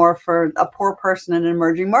designed more for a poor person in an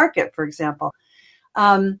emerging market, for example.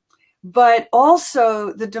 But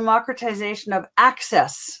also the democratization of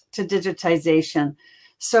access to digitization.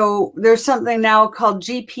 So there's something now called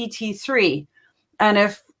GPT-3. And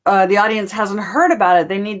if the audience hasn't heard about it,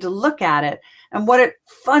 they need to look at it. And what it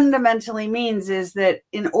fundamentally means is that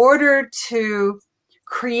in order to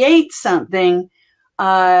create something,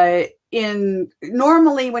 normally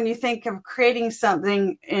when you think of creating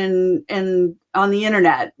something on the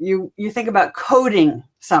internet, you think about coding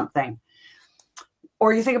something,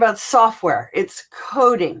 or you think about software. It's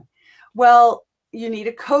coding. Well, you need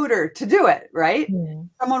a coder to do it, right? Yeah.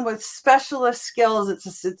 Someone with specialist skills.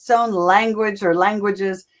 It's its own language or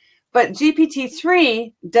languages. But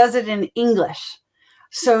GPT-3 does it in English.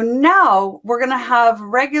 So now we're going to have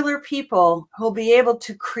regular people who'll be able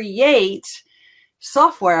to create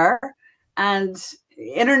software and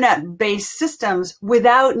internet-based systems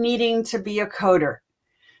without needing to be a coder.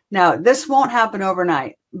 Now, this won't happen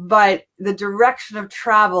overnight, but the direction of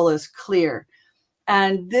travel is clear.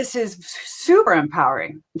 And this is super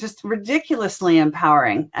empowering, just ridiculously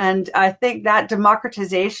empowering. And I think that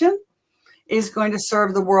democratization is going to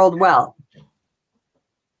serve the world well.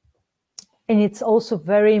 And it's also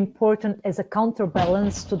very important as a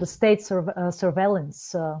counterbalance to the state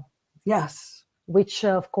surveillance. Yes. Which,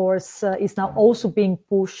 of course, is now also being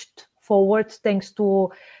pushed forward thanks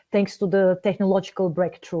to the technological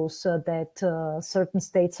breakthroughs that certain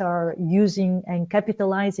states are using and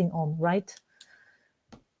capitalizing on, right?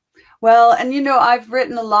 Well, and you know, I've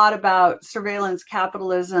written a lot about surveillance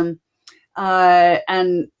capitalism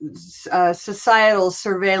and societal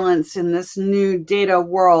surveillance in this new data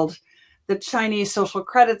world. The Chinese social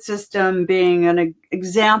credit system being an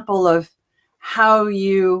example of how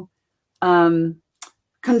you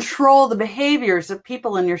control the behaviors of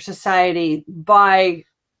people in your society by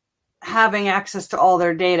having access to all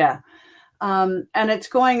their data. And it's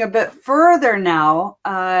going a bit further now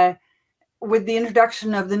with the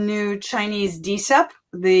introduction of the new Chinese DCEP,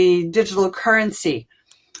 the digital currency.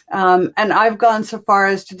 And I've gone so far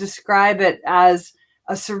as to describe it as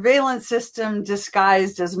a surveillance system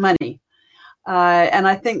disguised as money. And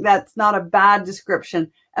I think that's not a bad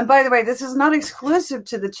description. And by the way, this is not exclusive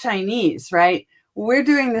to the Chinese, right? We're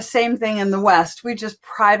doing the same thing in the West. We just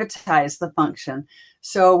privatize the function.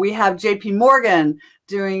 So we have JP Morgan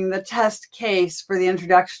doing the test case for the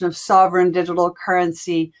introduction of sovereign digital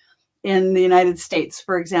currency in the United States,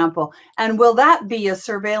 for example. And will that be a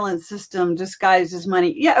surveillance system disguised as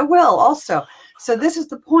money? Yeah, it will also. So this is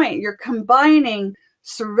the point. You're combining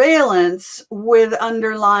surveillance with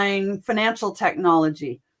underlying financial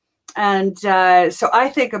technology. And so I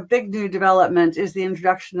think a big new development is the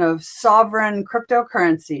introduction of sovereign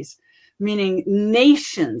cryptocurrencies, meaning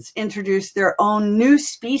nations introduce their own new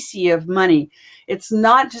species of money. It's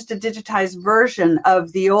not just a digitized version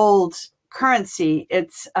of the old currency.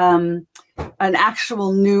 It's an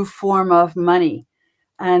actual new form of money.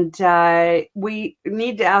 And we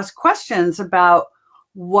need to ask questions about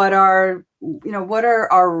what are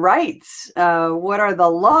our rights? What are the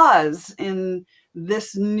laws in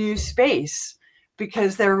this new space?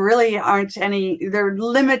 Because there really aren't any, there are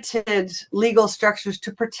limited legal structures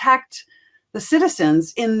to protect the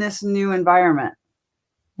citizens in this new environment.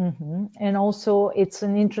 Mm-hmm. And also it's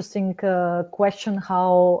an interesting question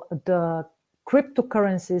how the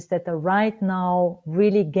cryptocurrencies that are right now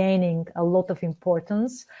really gaining a lot of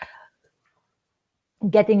importance,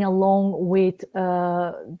 getting along with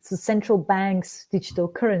the central banks' digital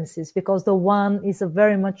currencies, because the one is a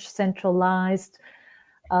very much centralized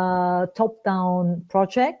top-down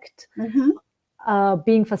project,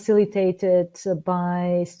 being facilitated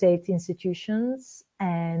by state institutions.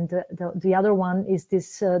 And the other one is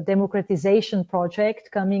this democratization project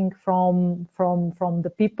coming from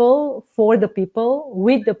the people, for the people,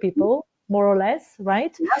 with the people, more or less,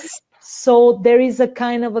 right? Yes. So there is a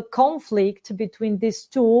kind of a conflict between these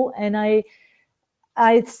two, and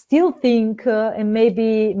I still think, and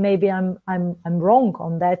maybe I'm wrong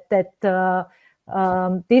on that.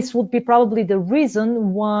 This would be probably the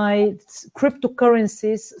reason why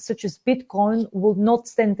cryptocurrencies such as Bitcoin will not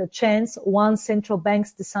stand a chance once central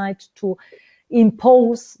banks decide to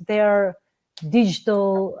impose their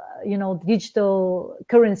digital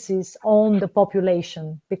currencies on the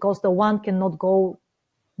population, because the one cannot go.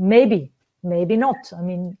 Maybe not. I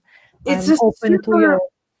mean, it's I'm open to your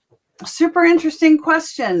super interesting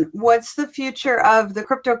question. What's the future of the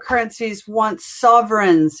cryptocurrencies once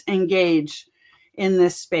sovereigns engage in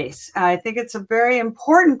this space? I think it's a very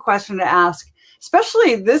important question to ask,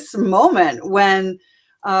 especially this moment when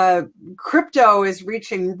crypto is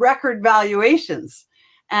reaching record valuations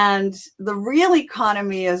and the real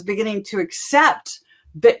economy is beginning to accept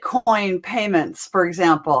Bitcoin payments, for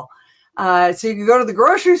example. So you can go to the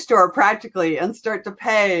grocery store practically and start to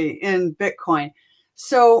pay in Bitcoin.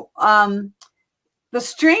 So the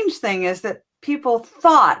strange thing is that people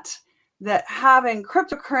thought that having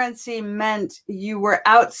cryptocurrency meant you were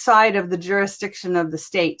outside of the jurisdiction of the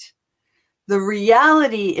state. The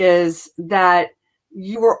reality is that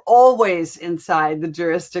you were always inside the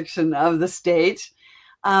jurisdiction of the state.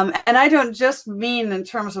 And I don't just mean in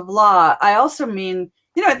terms of law. I also mean,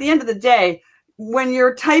 at the end of the day, when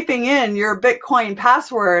you're typing in your Bitcoin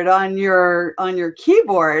password on your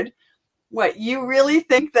keyboard, what, you really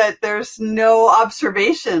think that there's no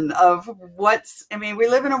observation of we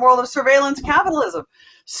live in a world of surveillance capitalism.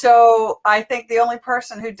 So I think the only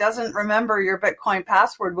person who doesn't remember your Bitcoin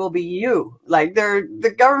password will be you. Like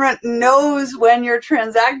the government knows when you're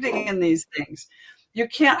transacting in these things. You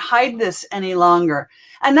can't hide this any longer.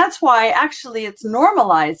 And that's why actually it's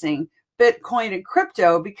normalizing Bitcoin and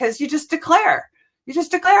crypto, because you just declare.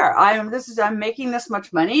 I'm making this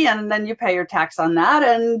much money, and then you pay your tax on that,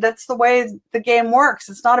 and that's the way the game works.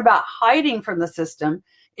 It's not about hiding from the system.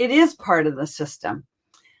 It is part of the system.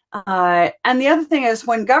 And the other thing is,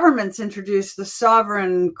 when governments introduce the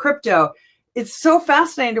sovereign crypto, it's so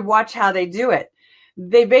fascinating to watch how they do it.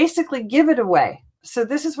 They basically give it away. So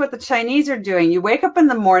this is what the Chinese are doing. You wake up in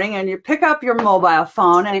the morning and you pick up your mobile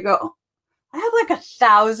phone and you go, I have like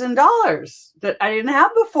 $1,000 that I didn't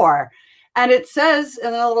have before. And it says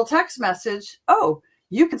in a little text message, oh,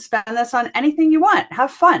 you can spend this on anything you want.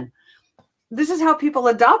 Have fun. This is how people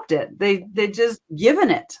adopt it. They just given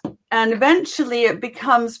it. And eventually it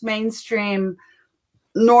becomes mainstream,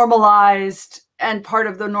 normalized, and part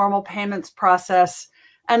of the normal payments process.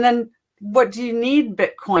 And then what do you need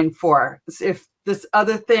Bitcoin for if this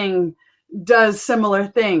other thing does similar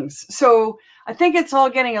things? So I think it's all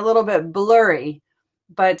getting a little bit blurry.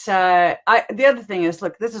 But the other thing is,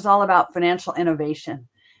 look, this is all about financial innovation.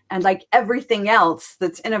 And like everything else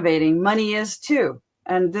that's innovating, money is too.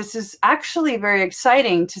 And this is actually very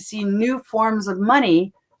exciting to see new forms of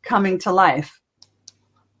money coming to life.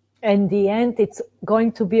 In the end, it's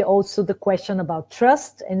going to be also the question about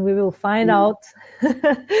trust, and we will find out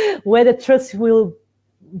whether trust will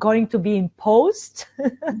going to be imposed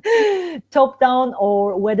top down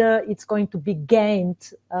or whether it's going to be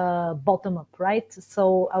gained bottom up, right?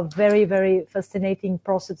 So a very, very fascinating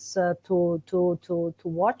process to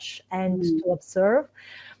watch and to observe.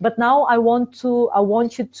 But now I want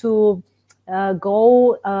you to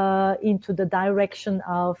go into the direction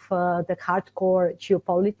of the hardcore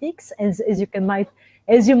geopolitics.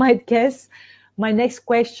 As you might guess, my next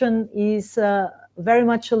question is very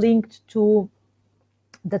much linked to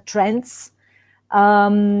the trends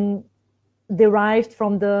derived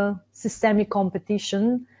from the systemic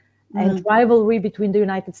competition and rivalry between the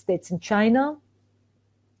United States and China.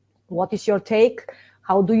 What is your take?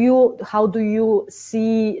 How do you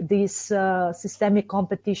see this systemic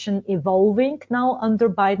competition evolving now under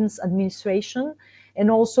Biden's administration?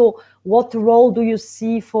 And also, what role do you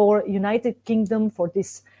see for United Kingdom for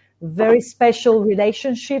this very special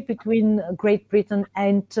relationship between Great Britain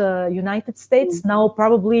and United States? Now,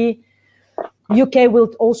 probably UK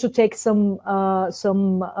will also take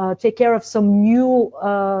take care of some new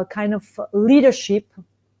kind of leadership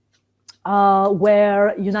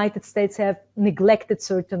where United States have neglected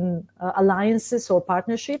certain alliances or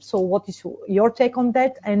partnerships. So what is your take on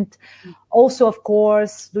that? And also, of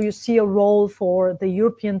course, do you see a role for the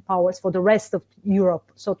European powers, for the rest of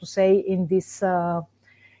Europe, so to say, in these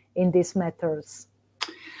matters?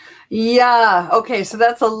 Yeah, okay, so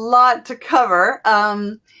that's a lot to cover.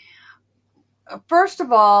 First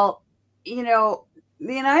of all, the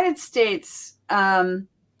United States,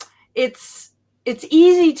 it's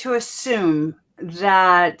easy to assume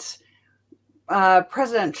that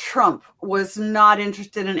President Trump was not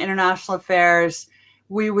interested in international affairs.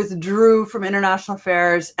 We withdrew from international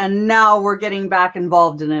affairs, and now we're getting back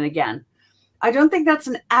involved in it again. I don't think that's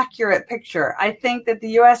an accurate picture. I think that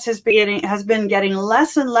the U.S. has been getting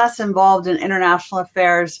less and less involved in international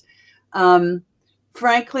affairs,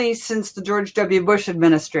 frankly, since the George W. Bush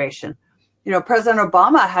administration. President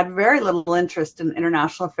Obama had very little interest in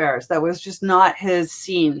international affairs. That was just not his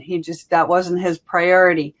scene. That wasn't his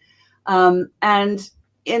priority. And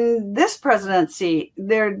in this presidency,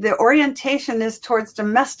 the orientation is towards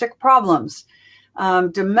domestic problems.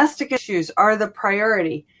 Domestic issues are the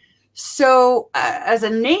priority. So as a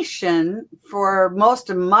nation, for most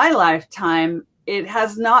of my lifetime, it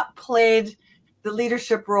has not played the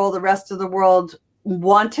leadership role the rest of the world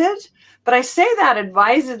wanted. But I say that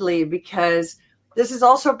advisedly because this is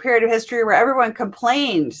also a period of history where everyone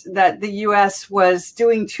complained that the U.S. was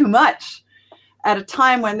doing too much at a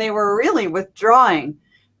time when they were really withdrawing.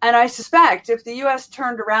 And I suspect if the U.S.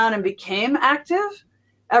 turned around and became active,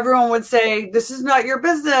 everyone would say, this is not your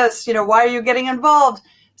business. Why are you getting involved?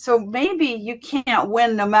 So maybe you can't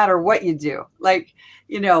win no matter what you do.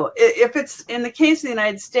 If it's in the case of the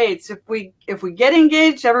United States, if we get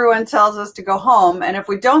engaged, everyone tells us to go home. And if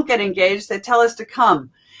we don't get engaged, they tell us to come.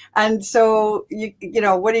 And so,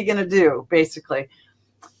 what are you going to do, basically?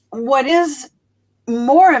 What is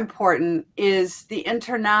more important is the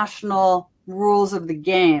international rules of the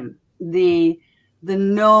game, the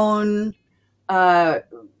known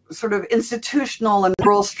sort of institutional and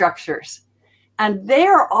rule structures. And they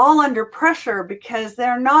are all under pressure because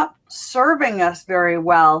they're not serving us very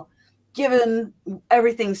well, given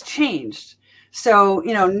everything's changed. So,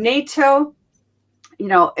 NATO,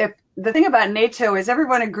 if the thing about NATO is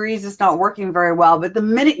everyone agrees it's not working very well, but the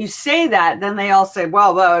minute you say that, then they all say,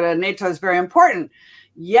 well, NATO is very important.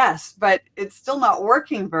 Yes, but it's still not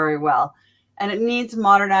working very well. And it needs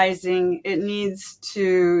modernizing. It needs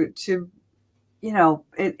to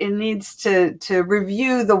it needs to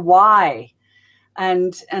review the why.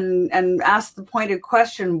 And ask the pointed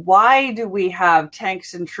question, why do we have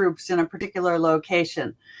tanks and troops in a particular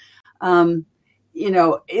location?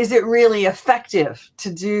 is it really effective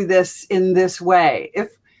to do this in this way?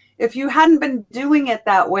 If you hadn't been doing it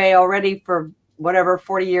that way already for whatever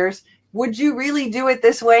 40 years, would you really do it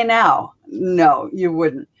this way now? No, you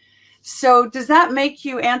wouldn't. So does that make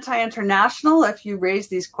you anti-international if you raise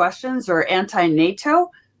these questions, or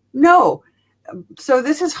anti-NATO? No. So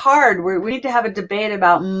this is hard. We need to have a debate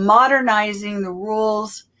about modernizing the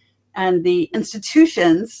rules and the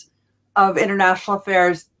institutions of international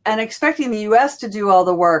affairs, and expecting the US to do all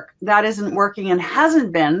the work. That isn't working and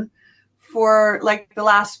hasn't been for like the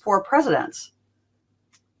last 4 presidents.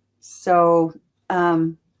 So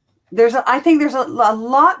I think there's a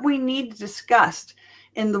lot we need discussed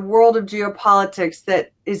in the world of geopolitics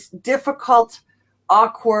that is difficult,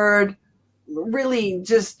 awkward, really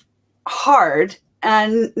just hard,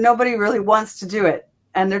 and nobody really wants to do it.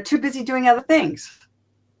 And they're too busy doing other things.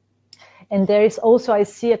 And there is also, I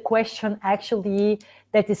see a question actually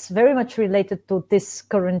that is very much related to this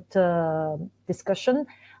current discussion.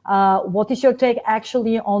 What is your take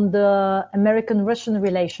actually on the American-Russian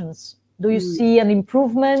relations? Do you see an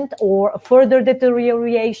improvement or a further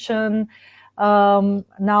deterioration?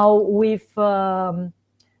 Now we've found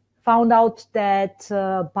out that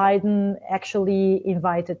Biden actually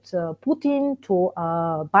invited Putin to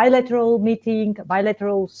a bilateral meeting, a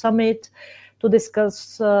bilateral summit to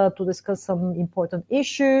discuss some important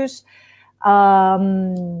issues.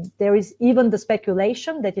 There is even the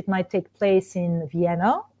speculation that it might take place in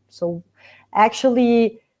Vienna. So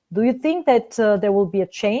actually, do you think that there will be a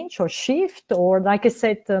change or shift, or like I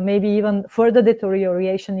said, maybe even further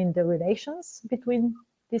deterioration in the relations between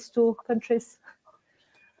these two countries?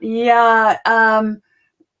 Yeah.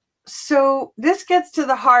 So this gets to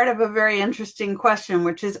the heart of a very interesting question,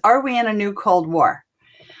 which is, are we in a new Cold War?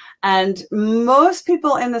 And most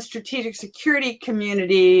people in the strategic security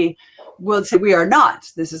community will say we are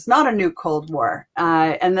not. This is not a new Cold War.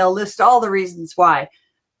 And they'll list all the reasons why.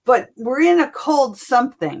 But we're in a cold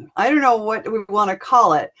something. I don't know what we want to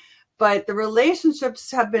call it, but the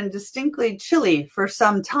relationships have been distinctly chilly for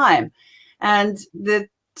some time. And the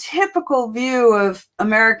typical view of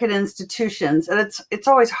American institutions, and it's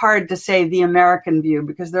always hard to say the American view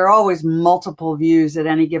because there are always multiple views at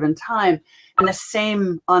any given time, and the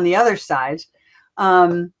same on the other side,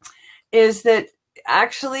 is that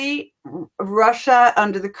actually Russia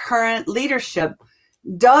under the current leadership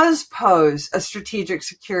does pose a strategic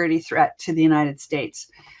security threat to the United States.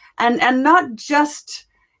 And not just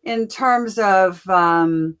in terms of,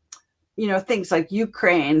 things like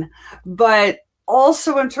Ukraine, but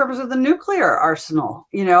also in terms of the nuclear arsenal.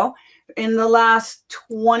 In the last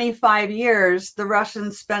 25 years, the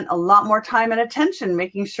Russians spent a lot more time and attention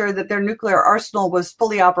making sure that their nuclear arsenal was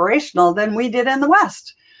fully operational than we did in the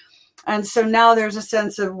West. And so now there's a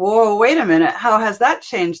sense of, whoa, wait a minute, how has that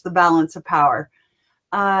changed the balance of power?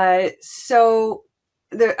 Another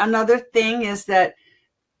thing is that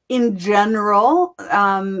in general,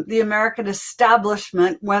 the American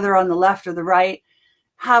establishment, whether on the left or the right,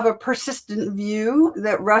 have a persistent view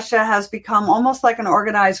that Russia has become almost like an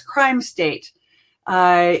organized crime state.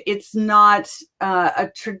 It's not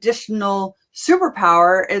a traditional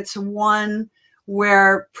superpower. It's one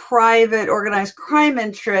where private organized crime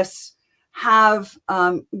interests have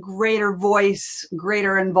greater voice,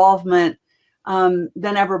 greater involvement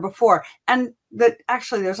than ever before. And that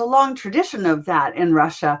actually there's a long tradition of that in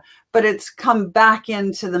Russia, but it's come back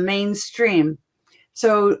into the mainstream.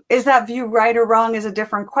 So is that view right or wrong is a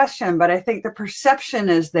different question, but I think the perception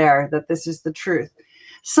is there that this is the truth.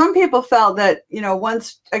 Some people felt that,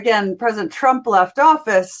 once again, President Trump left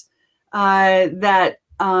office, that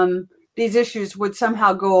these issues would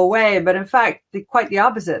somehow go away. But in fact, quite the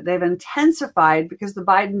opposite. They've intensified because the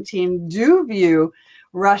Biden team do view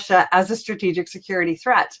Russia as a strategic security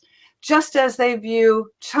threat, just as they view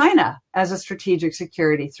China as a strategic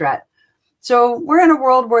security threat. So we're in a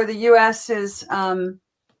world where the U.S. is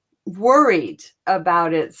worried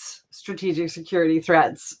about its strategic security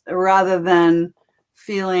threats rather than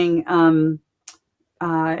feeling in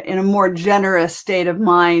a more generous state of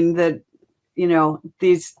mind that,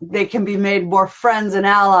 they can be made more friends and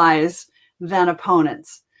allies than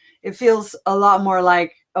opponents. It feels a lot more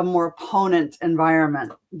like a more opponent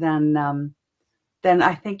environment than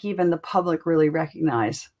I think even the public really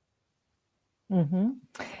recognize. Mm-hmm.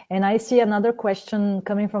 And I see another question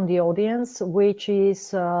coming from the audience, which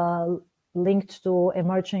is linked to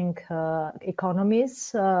emerging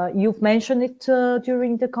economies. You've mentioned it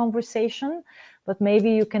during the conversation, but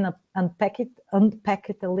maybe you can unpack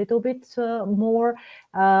it a little bit more.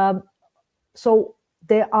 So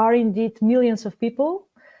there are indeed millions of people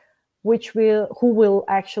who will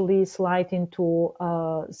actually slide into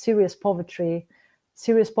serious poverty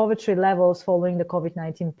serious poverty levels following the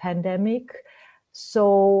COVID-19 pandemic.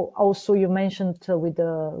 So also you mentioned with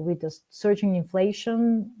the surging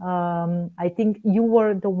inflation, I think you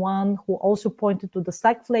were the one who also pointed to the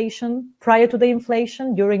stagflation prior to the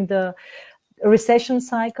inflation during the recession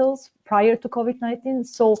cycles prior to COVID-19.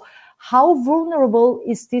 So how vulnerable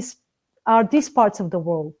are these parts of the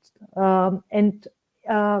world? And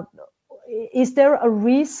is there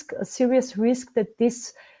a serious risk that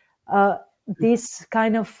this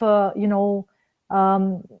kind of,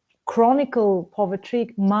 chronic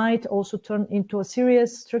poverty might also turn into a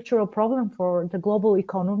serious structural problem for the global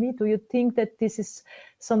economy? Do you think that this is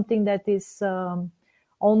something that is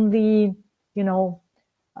only,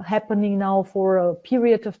 happening now for a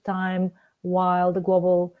period of time while the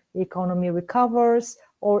global economy recovers,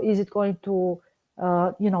 or is it going to,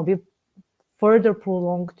 be further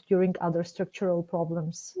prolonged during other structural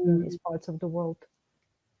problems in these parts of the world?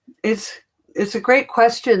 It's a great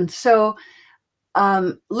question. So,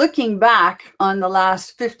 looking back on the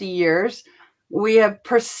last 50 years, we have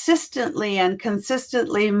persistently and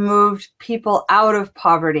consistently moved people out of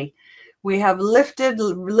poverty. We have lifted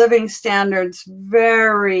living standards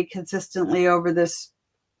very consistently over this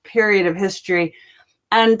period of history,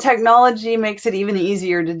 and technology makes it even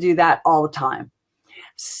easier to do that all the time.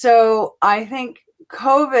 So I think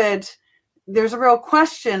COVID, there's a real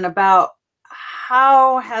question about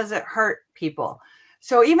how has it hurt people.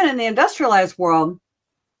 So even in the industrialized world,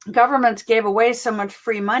 governments gave away so much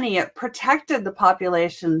free money, it protected the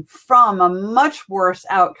population from a much worse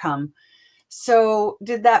outcome. So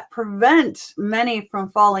did that prevent many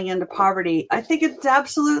from falling into poverty? I think it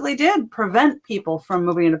absolutely did prevent people from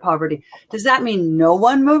moving into poverty. Does that mean no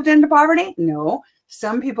one moved into poverty? No.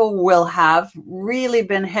 Some people will have really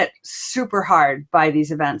been hit super hard by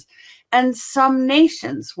these events. And some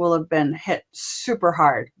nations will have been hit super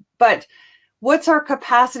hard. But what's our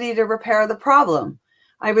capacity to repair the problem?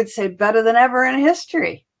 I would say better than ever in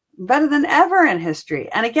history. Better than ever in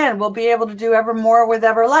history. And again, we'll be able to do ever more with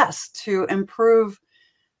ever less to improve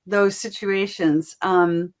those situations.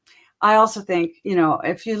 I also think,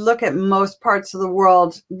 if you look at most parts of the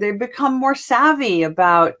world, they've become more savvy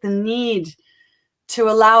about the need to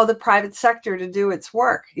allow the private sector to do its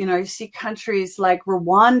work. You see countries like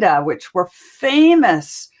Rwanda, which were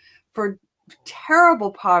famous for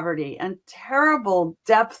terrible poverty and terrible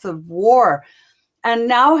depth of war, and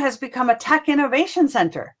now has become a tech innovation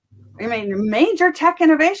center. I mean, a major tech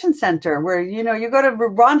innovation center where, you go to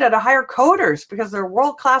Rwanda to hire coders because there are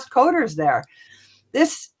world-class coders there.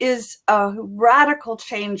 This is a radical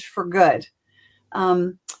change for good.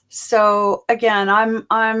 So again,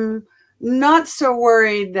 I'm not so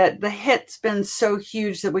worried that the hit's been so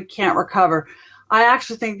huge that we can't recover. I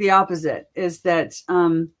actually think the opposite is that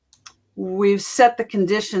we've set the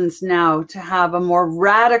conditions now to have a more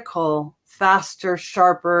radical, faster,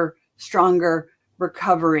 sharper, stronger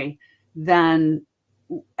recovery than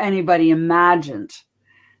anybody imagined.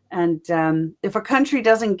 And if a country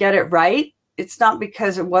doesn't get it right, it's not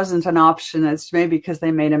because it wasn't an option. It's maybe because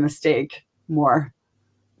they made a mistake more.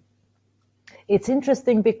 It's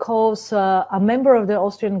interesting because a member of the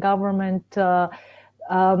Austrian government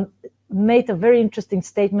made a very interesting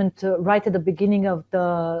statement right at the beginning of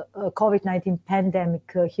the COVID-19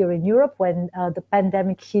 pandemic here in Europe, when the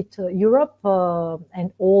pandemic hit Europe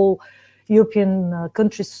and all European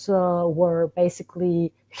countries were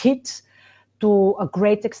basically hit to a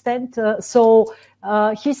great extent. So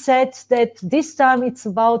he said that this time it's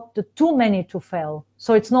about the too many to fail.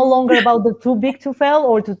 So it's no longer about the too big to fail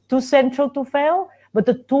or the too central to fail, but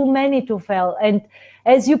the too many to fail. And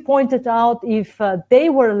as you pointed out, if they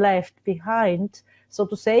were left behind, so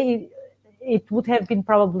to say, it would have been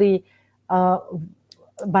probably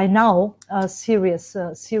by now a serious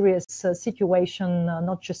situation,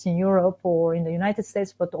 not just in Europe or in the United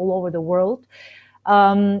States, but all over the world.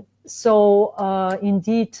 So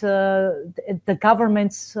indeed, the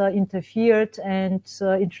governments interfered and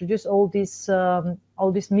introduced all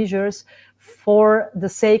these measures for the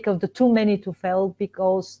sake of the too many to fail,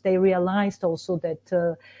 because they realized also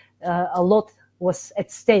that a lot was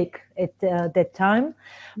at stake at that time.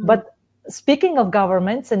 Mm-hmm. But speaking of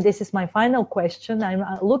governments, and this is my final question, I'm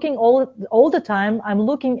looking all the time. I'm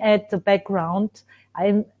looking at the background.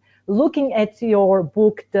 I'm looking at your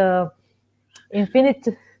book, The Infinite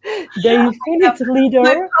Leader.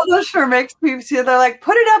 My publisher makes me see. They're like,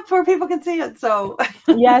 put it up where people can see it. So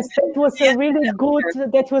yes, that was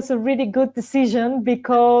a really good decision,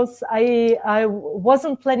 because I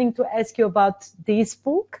wasn't planning to ask you about this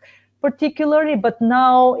book, particularly, but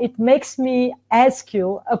now it makes me ask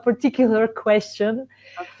you a particular question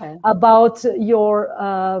about your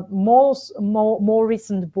more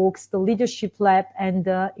recent books, The Leadership Lab and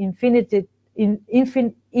Infinite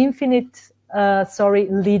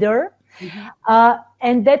Leader.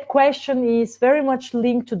 And that question is very much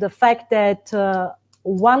linked to the fact that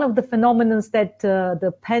one of the phenomena that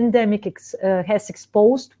the pandemic has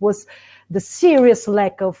exposed was the serious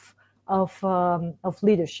lack of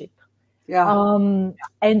leadership.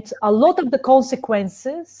 And a lot of the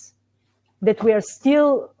consequences that we are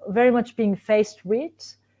still very much being faced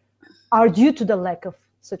with are due to the lack of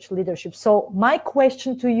such leadership. So my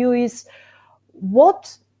question to you is,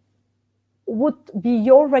 what would be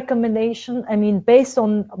your recommendation? I mean, based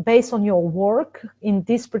on your work in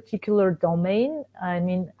this particular domain, I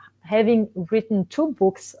mean, having written 2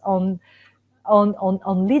 books on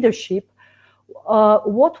leadership,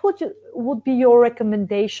 what would be your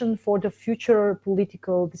recommendation for the future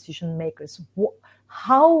political decision makers?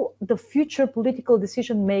 How the future political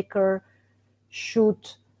decision maker should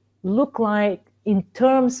look like in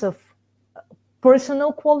terms of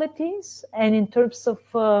personal qualities and in terms of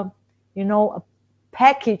a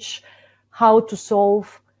package, how to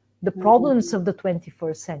solve the problems of the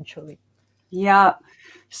 21st century? Yeah.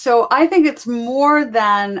 So I think it's more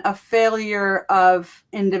than a failure of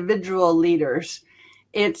individual leaders.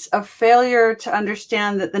 It's a failure to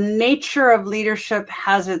understand that the nature of leadership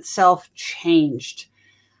has itself changed.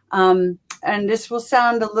 And this will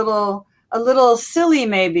sound a little silly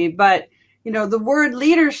maybe, but the word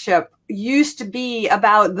leadership used to be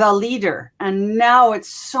about the leader, and now it's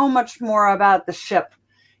so much more about the ship.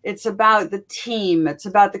 It's about the team. It's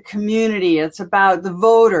about the community. It's about the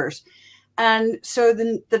voters. And so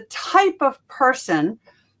the type of person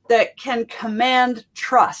that can command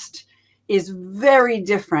trust is very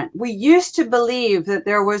different. We used to believe that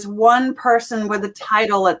there was one person with a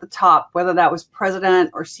title at the top, whether that was president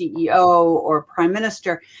or CEO or prime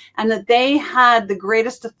minister, and that they had the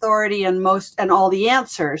greatest authority and all the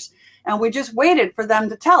answers. And we just waited for them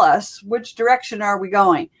to tell us which direction are we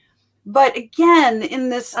going. But again, in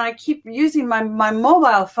this, I keep using my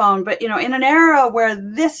mobile phone, but in an era where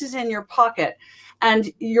this is in your pocket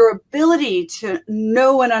and your ability to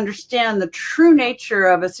know and understand the true nature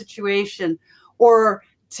of a situation, or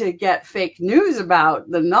to get fake news about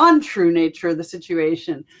the non-true nature of the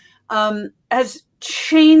situation, has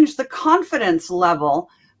changed the confidence level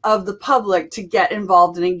of the public to get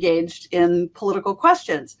involved and engaged in political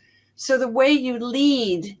questions. So the way you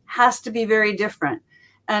lead has to be very different.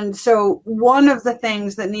 And so one of the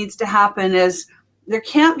things that needs to happen is there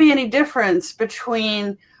can't be any difference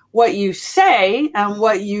between what you say and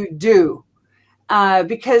what you do,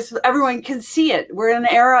 because everyone can see it. We're in an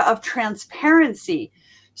era of transparency.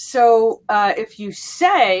 So if you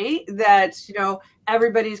say that,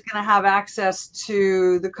 everybody's going to have access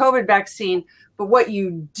to the COVID vaccine, but what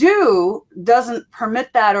you do doesn't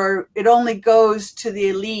permit that, or it only goes to the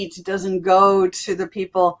elite, it doesn't go to the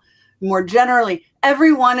people more generally,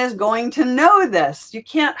 everyone is going to know this. You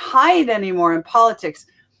can't hide anymore in politics.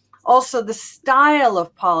 Also, the style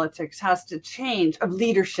of politics has to change, of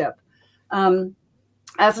leadership.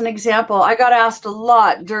 As an example, I got asked a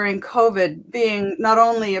lot during COVID, being not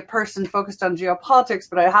only a person focused on geopolitics,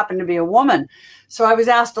 but I happen to be a woman. So I was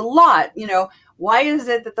asked a lot, why is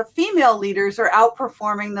it that the female leaders are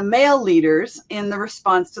outperforming the male leaders in the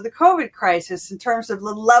response to the COVID crisis in terms of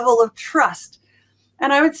the level of trust?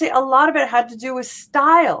 And I would say a lot of it had to do with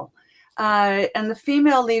style. And the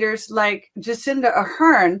female leaders like Jacinda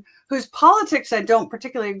Ardern, whose politics I don't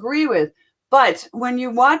particularly agree with, but when you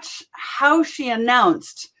watch how she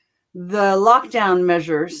announced the lockdown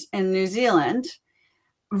measures in New Zealand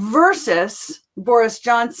versus Boris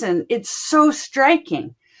Johnson, it's so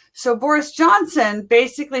striking. So Boris Johnson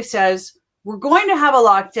basically says, we're going to have a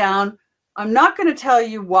lockdown. I'm not going to tell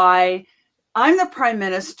you why. I'm the prime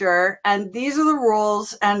minister, and these are the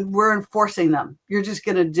rules, and we're enforcing them. You're just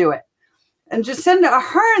going to do it. And Jacinda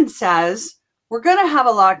Ardern says, we're going to have a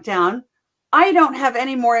lockdown. I don't have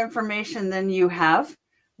any more information than you have.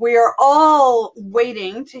 We are all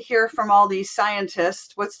waiting to hear from all these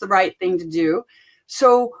scientists what's the right thing to do.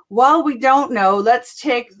 So while we don't know, let's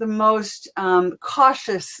take the most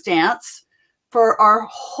cautious stance for our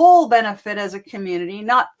whole benefit as a community,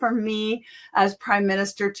 not for me as prime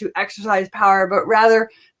minister to exercise power, but rather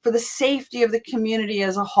for the safety of the community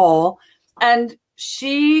as a whole. And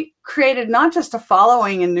she created not just a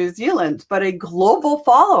following in New Zealand, but a global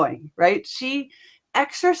following, right? She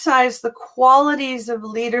exercised the qualities of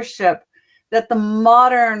leadership that the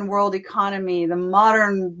modern world economy, the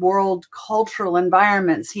modern world cultural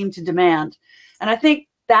environment seem to demand. And I think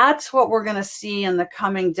that's what we're going to see in the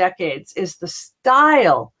coming decades, is the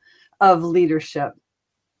style of leadership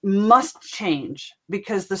must change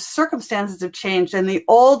because the circumstances have changed, and the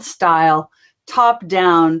old style, top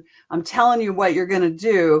down, I'm telling you what you're going to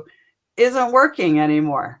do, isn't working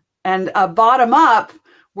anymore. And bottom up,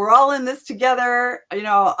 we're all in this together.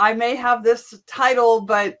 I may have this title,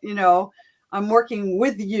 but I'm working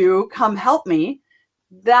with you, come help me.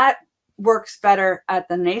 That works better at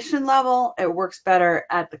the nation level. It works better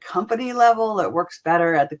at the company level. It works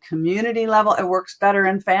better at the community level. It works better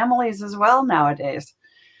in families as well nowadays.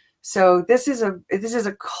 So this is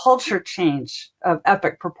a culture change of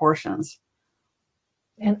epic proportions.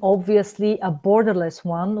 And obviously a borderless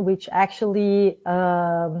one, which actually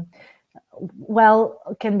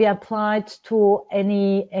can be applied to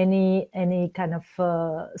any kind of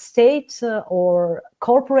state or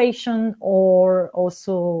corporation, or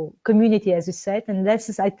also community, as you said. And this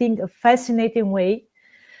is, I think, a fascinating way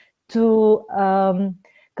to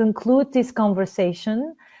conclude this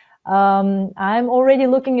conversation. I'm already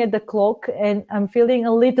looking at the clock, and I'm feeling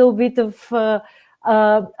a little bit of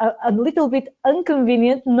a little bit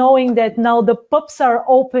inconvenient, knowing that now the pubs are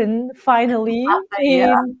open finally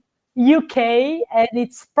in UK, and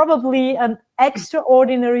it's probably an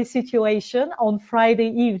extraordinary situation on Friday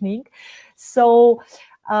evening. So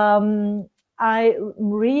I'm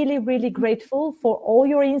really, really grateful for all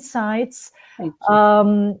your insights.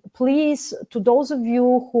 Please, to those of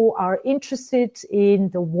you who are interested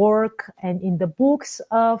in the work and in the books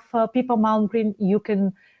of Pippa Malmgren, you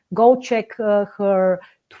can go check her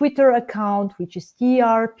Twitter account, which is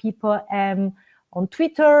TRPippaM on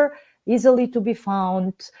Twitter, easily to be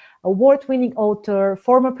found, award-winning author,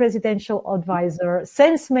 former presidential advisor,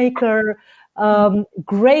 sense maker,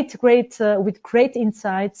 great, with great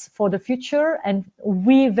insights for the future. And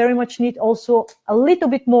we very much need also a little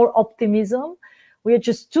bit more optimism. We are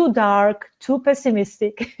just too dark, too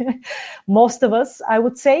pessimistic, most of us, I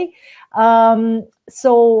would say.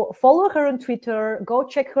 So follow her on Twitter, go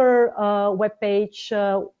check her webpage,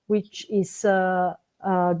 which is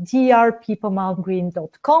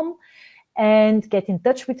drpippamalmgreen.com, and get in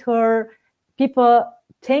touch with her. Pippa,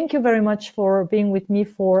 thank you very much for being with me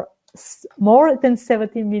for more than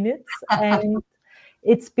 70 minutes. And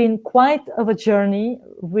it's been quite of a journey,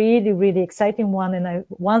 really, really exciting one. And I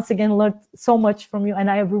once again learned so much from you. And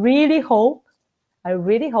I really hope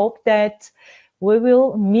that we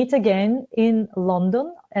will meet again in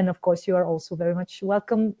London. And of course, you are also very much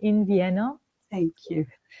welcome in Vienna. Thank you.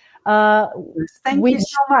 Thank you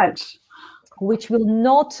so much. Which will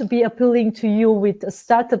not be appealing to you with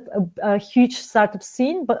a huge startup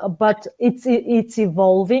scene, but it's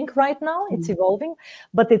evolving right now. It's evolving,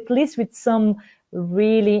 but at least with some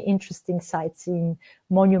really interesting sightseeing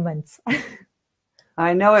monuments.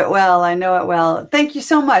 I know it well. Thank you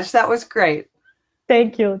so much. That was great.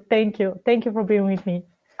 Thank you for being with me.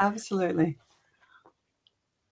 Absolutely.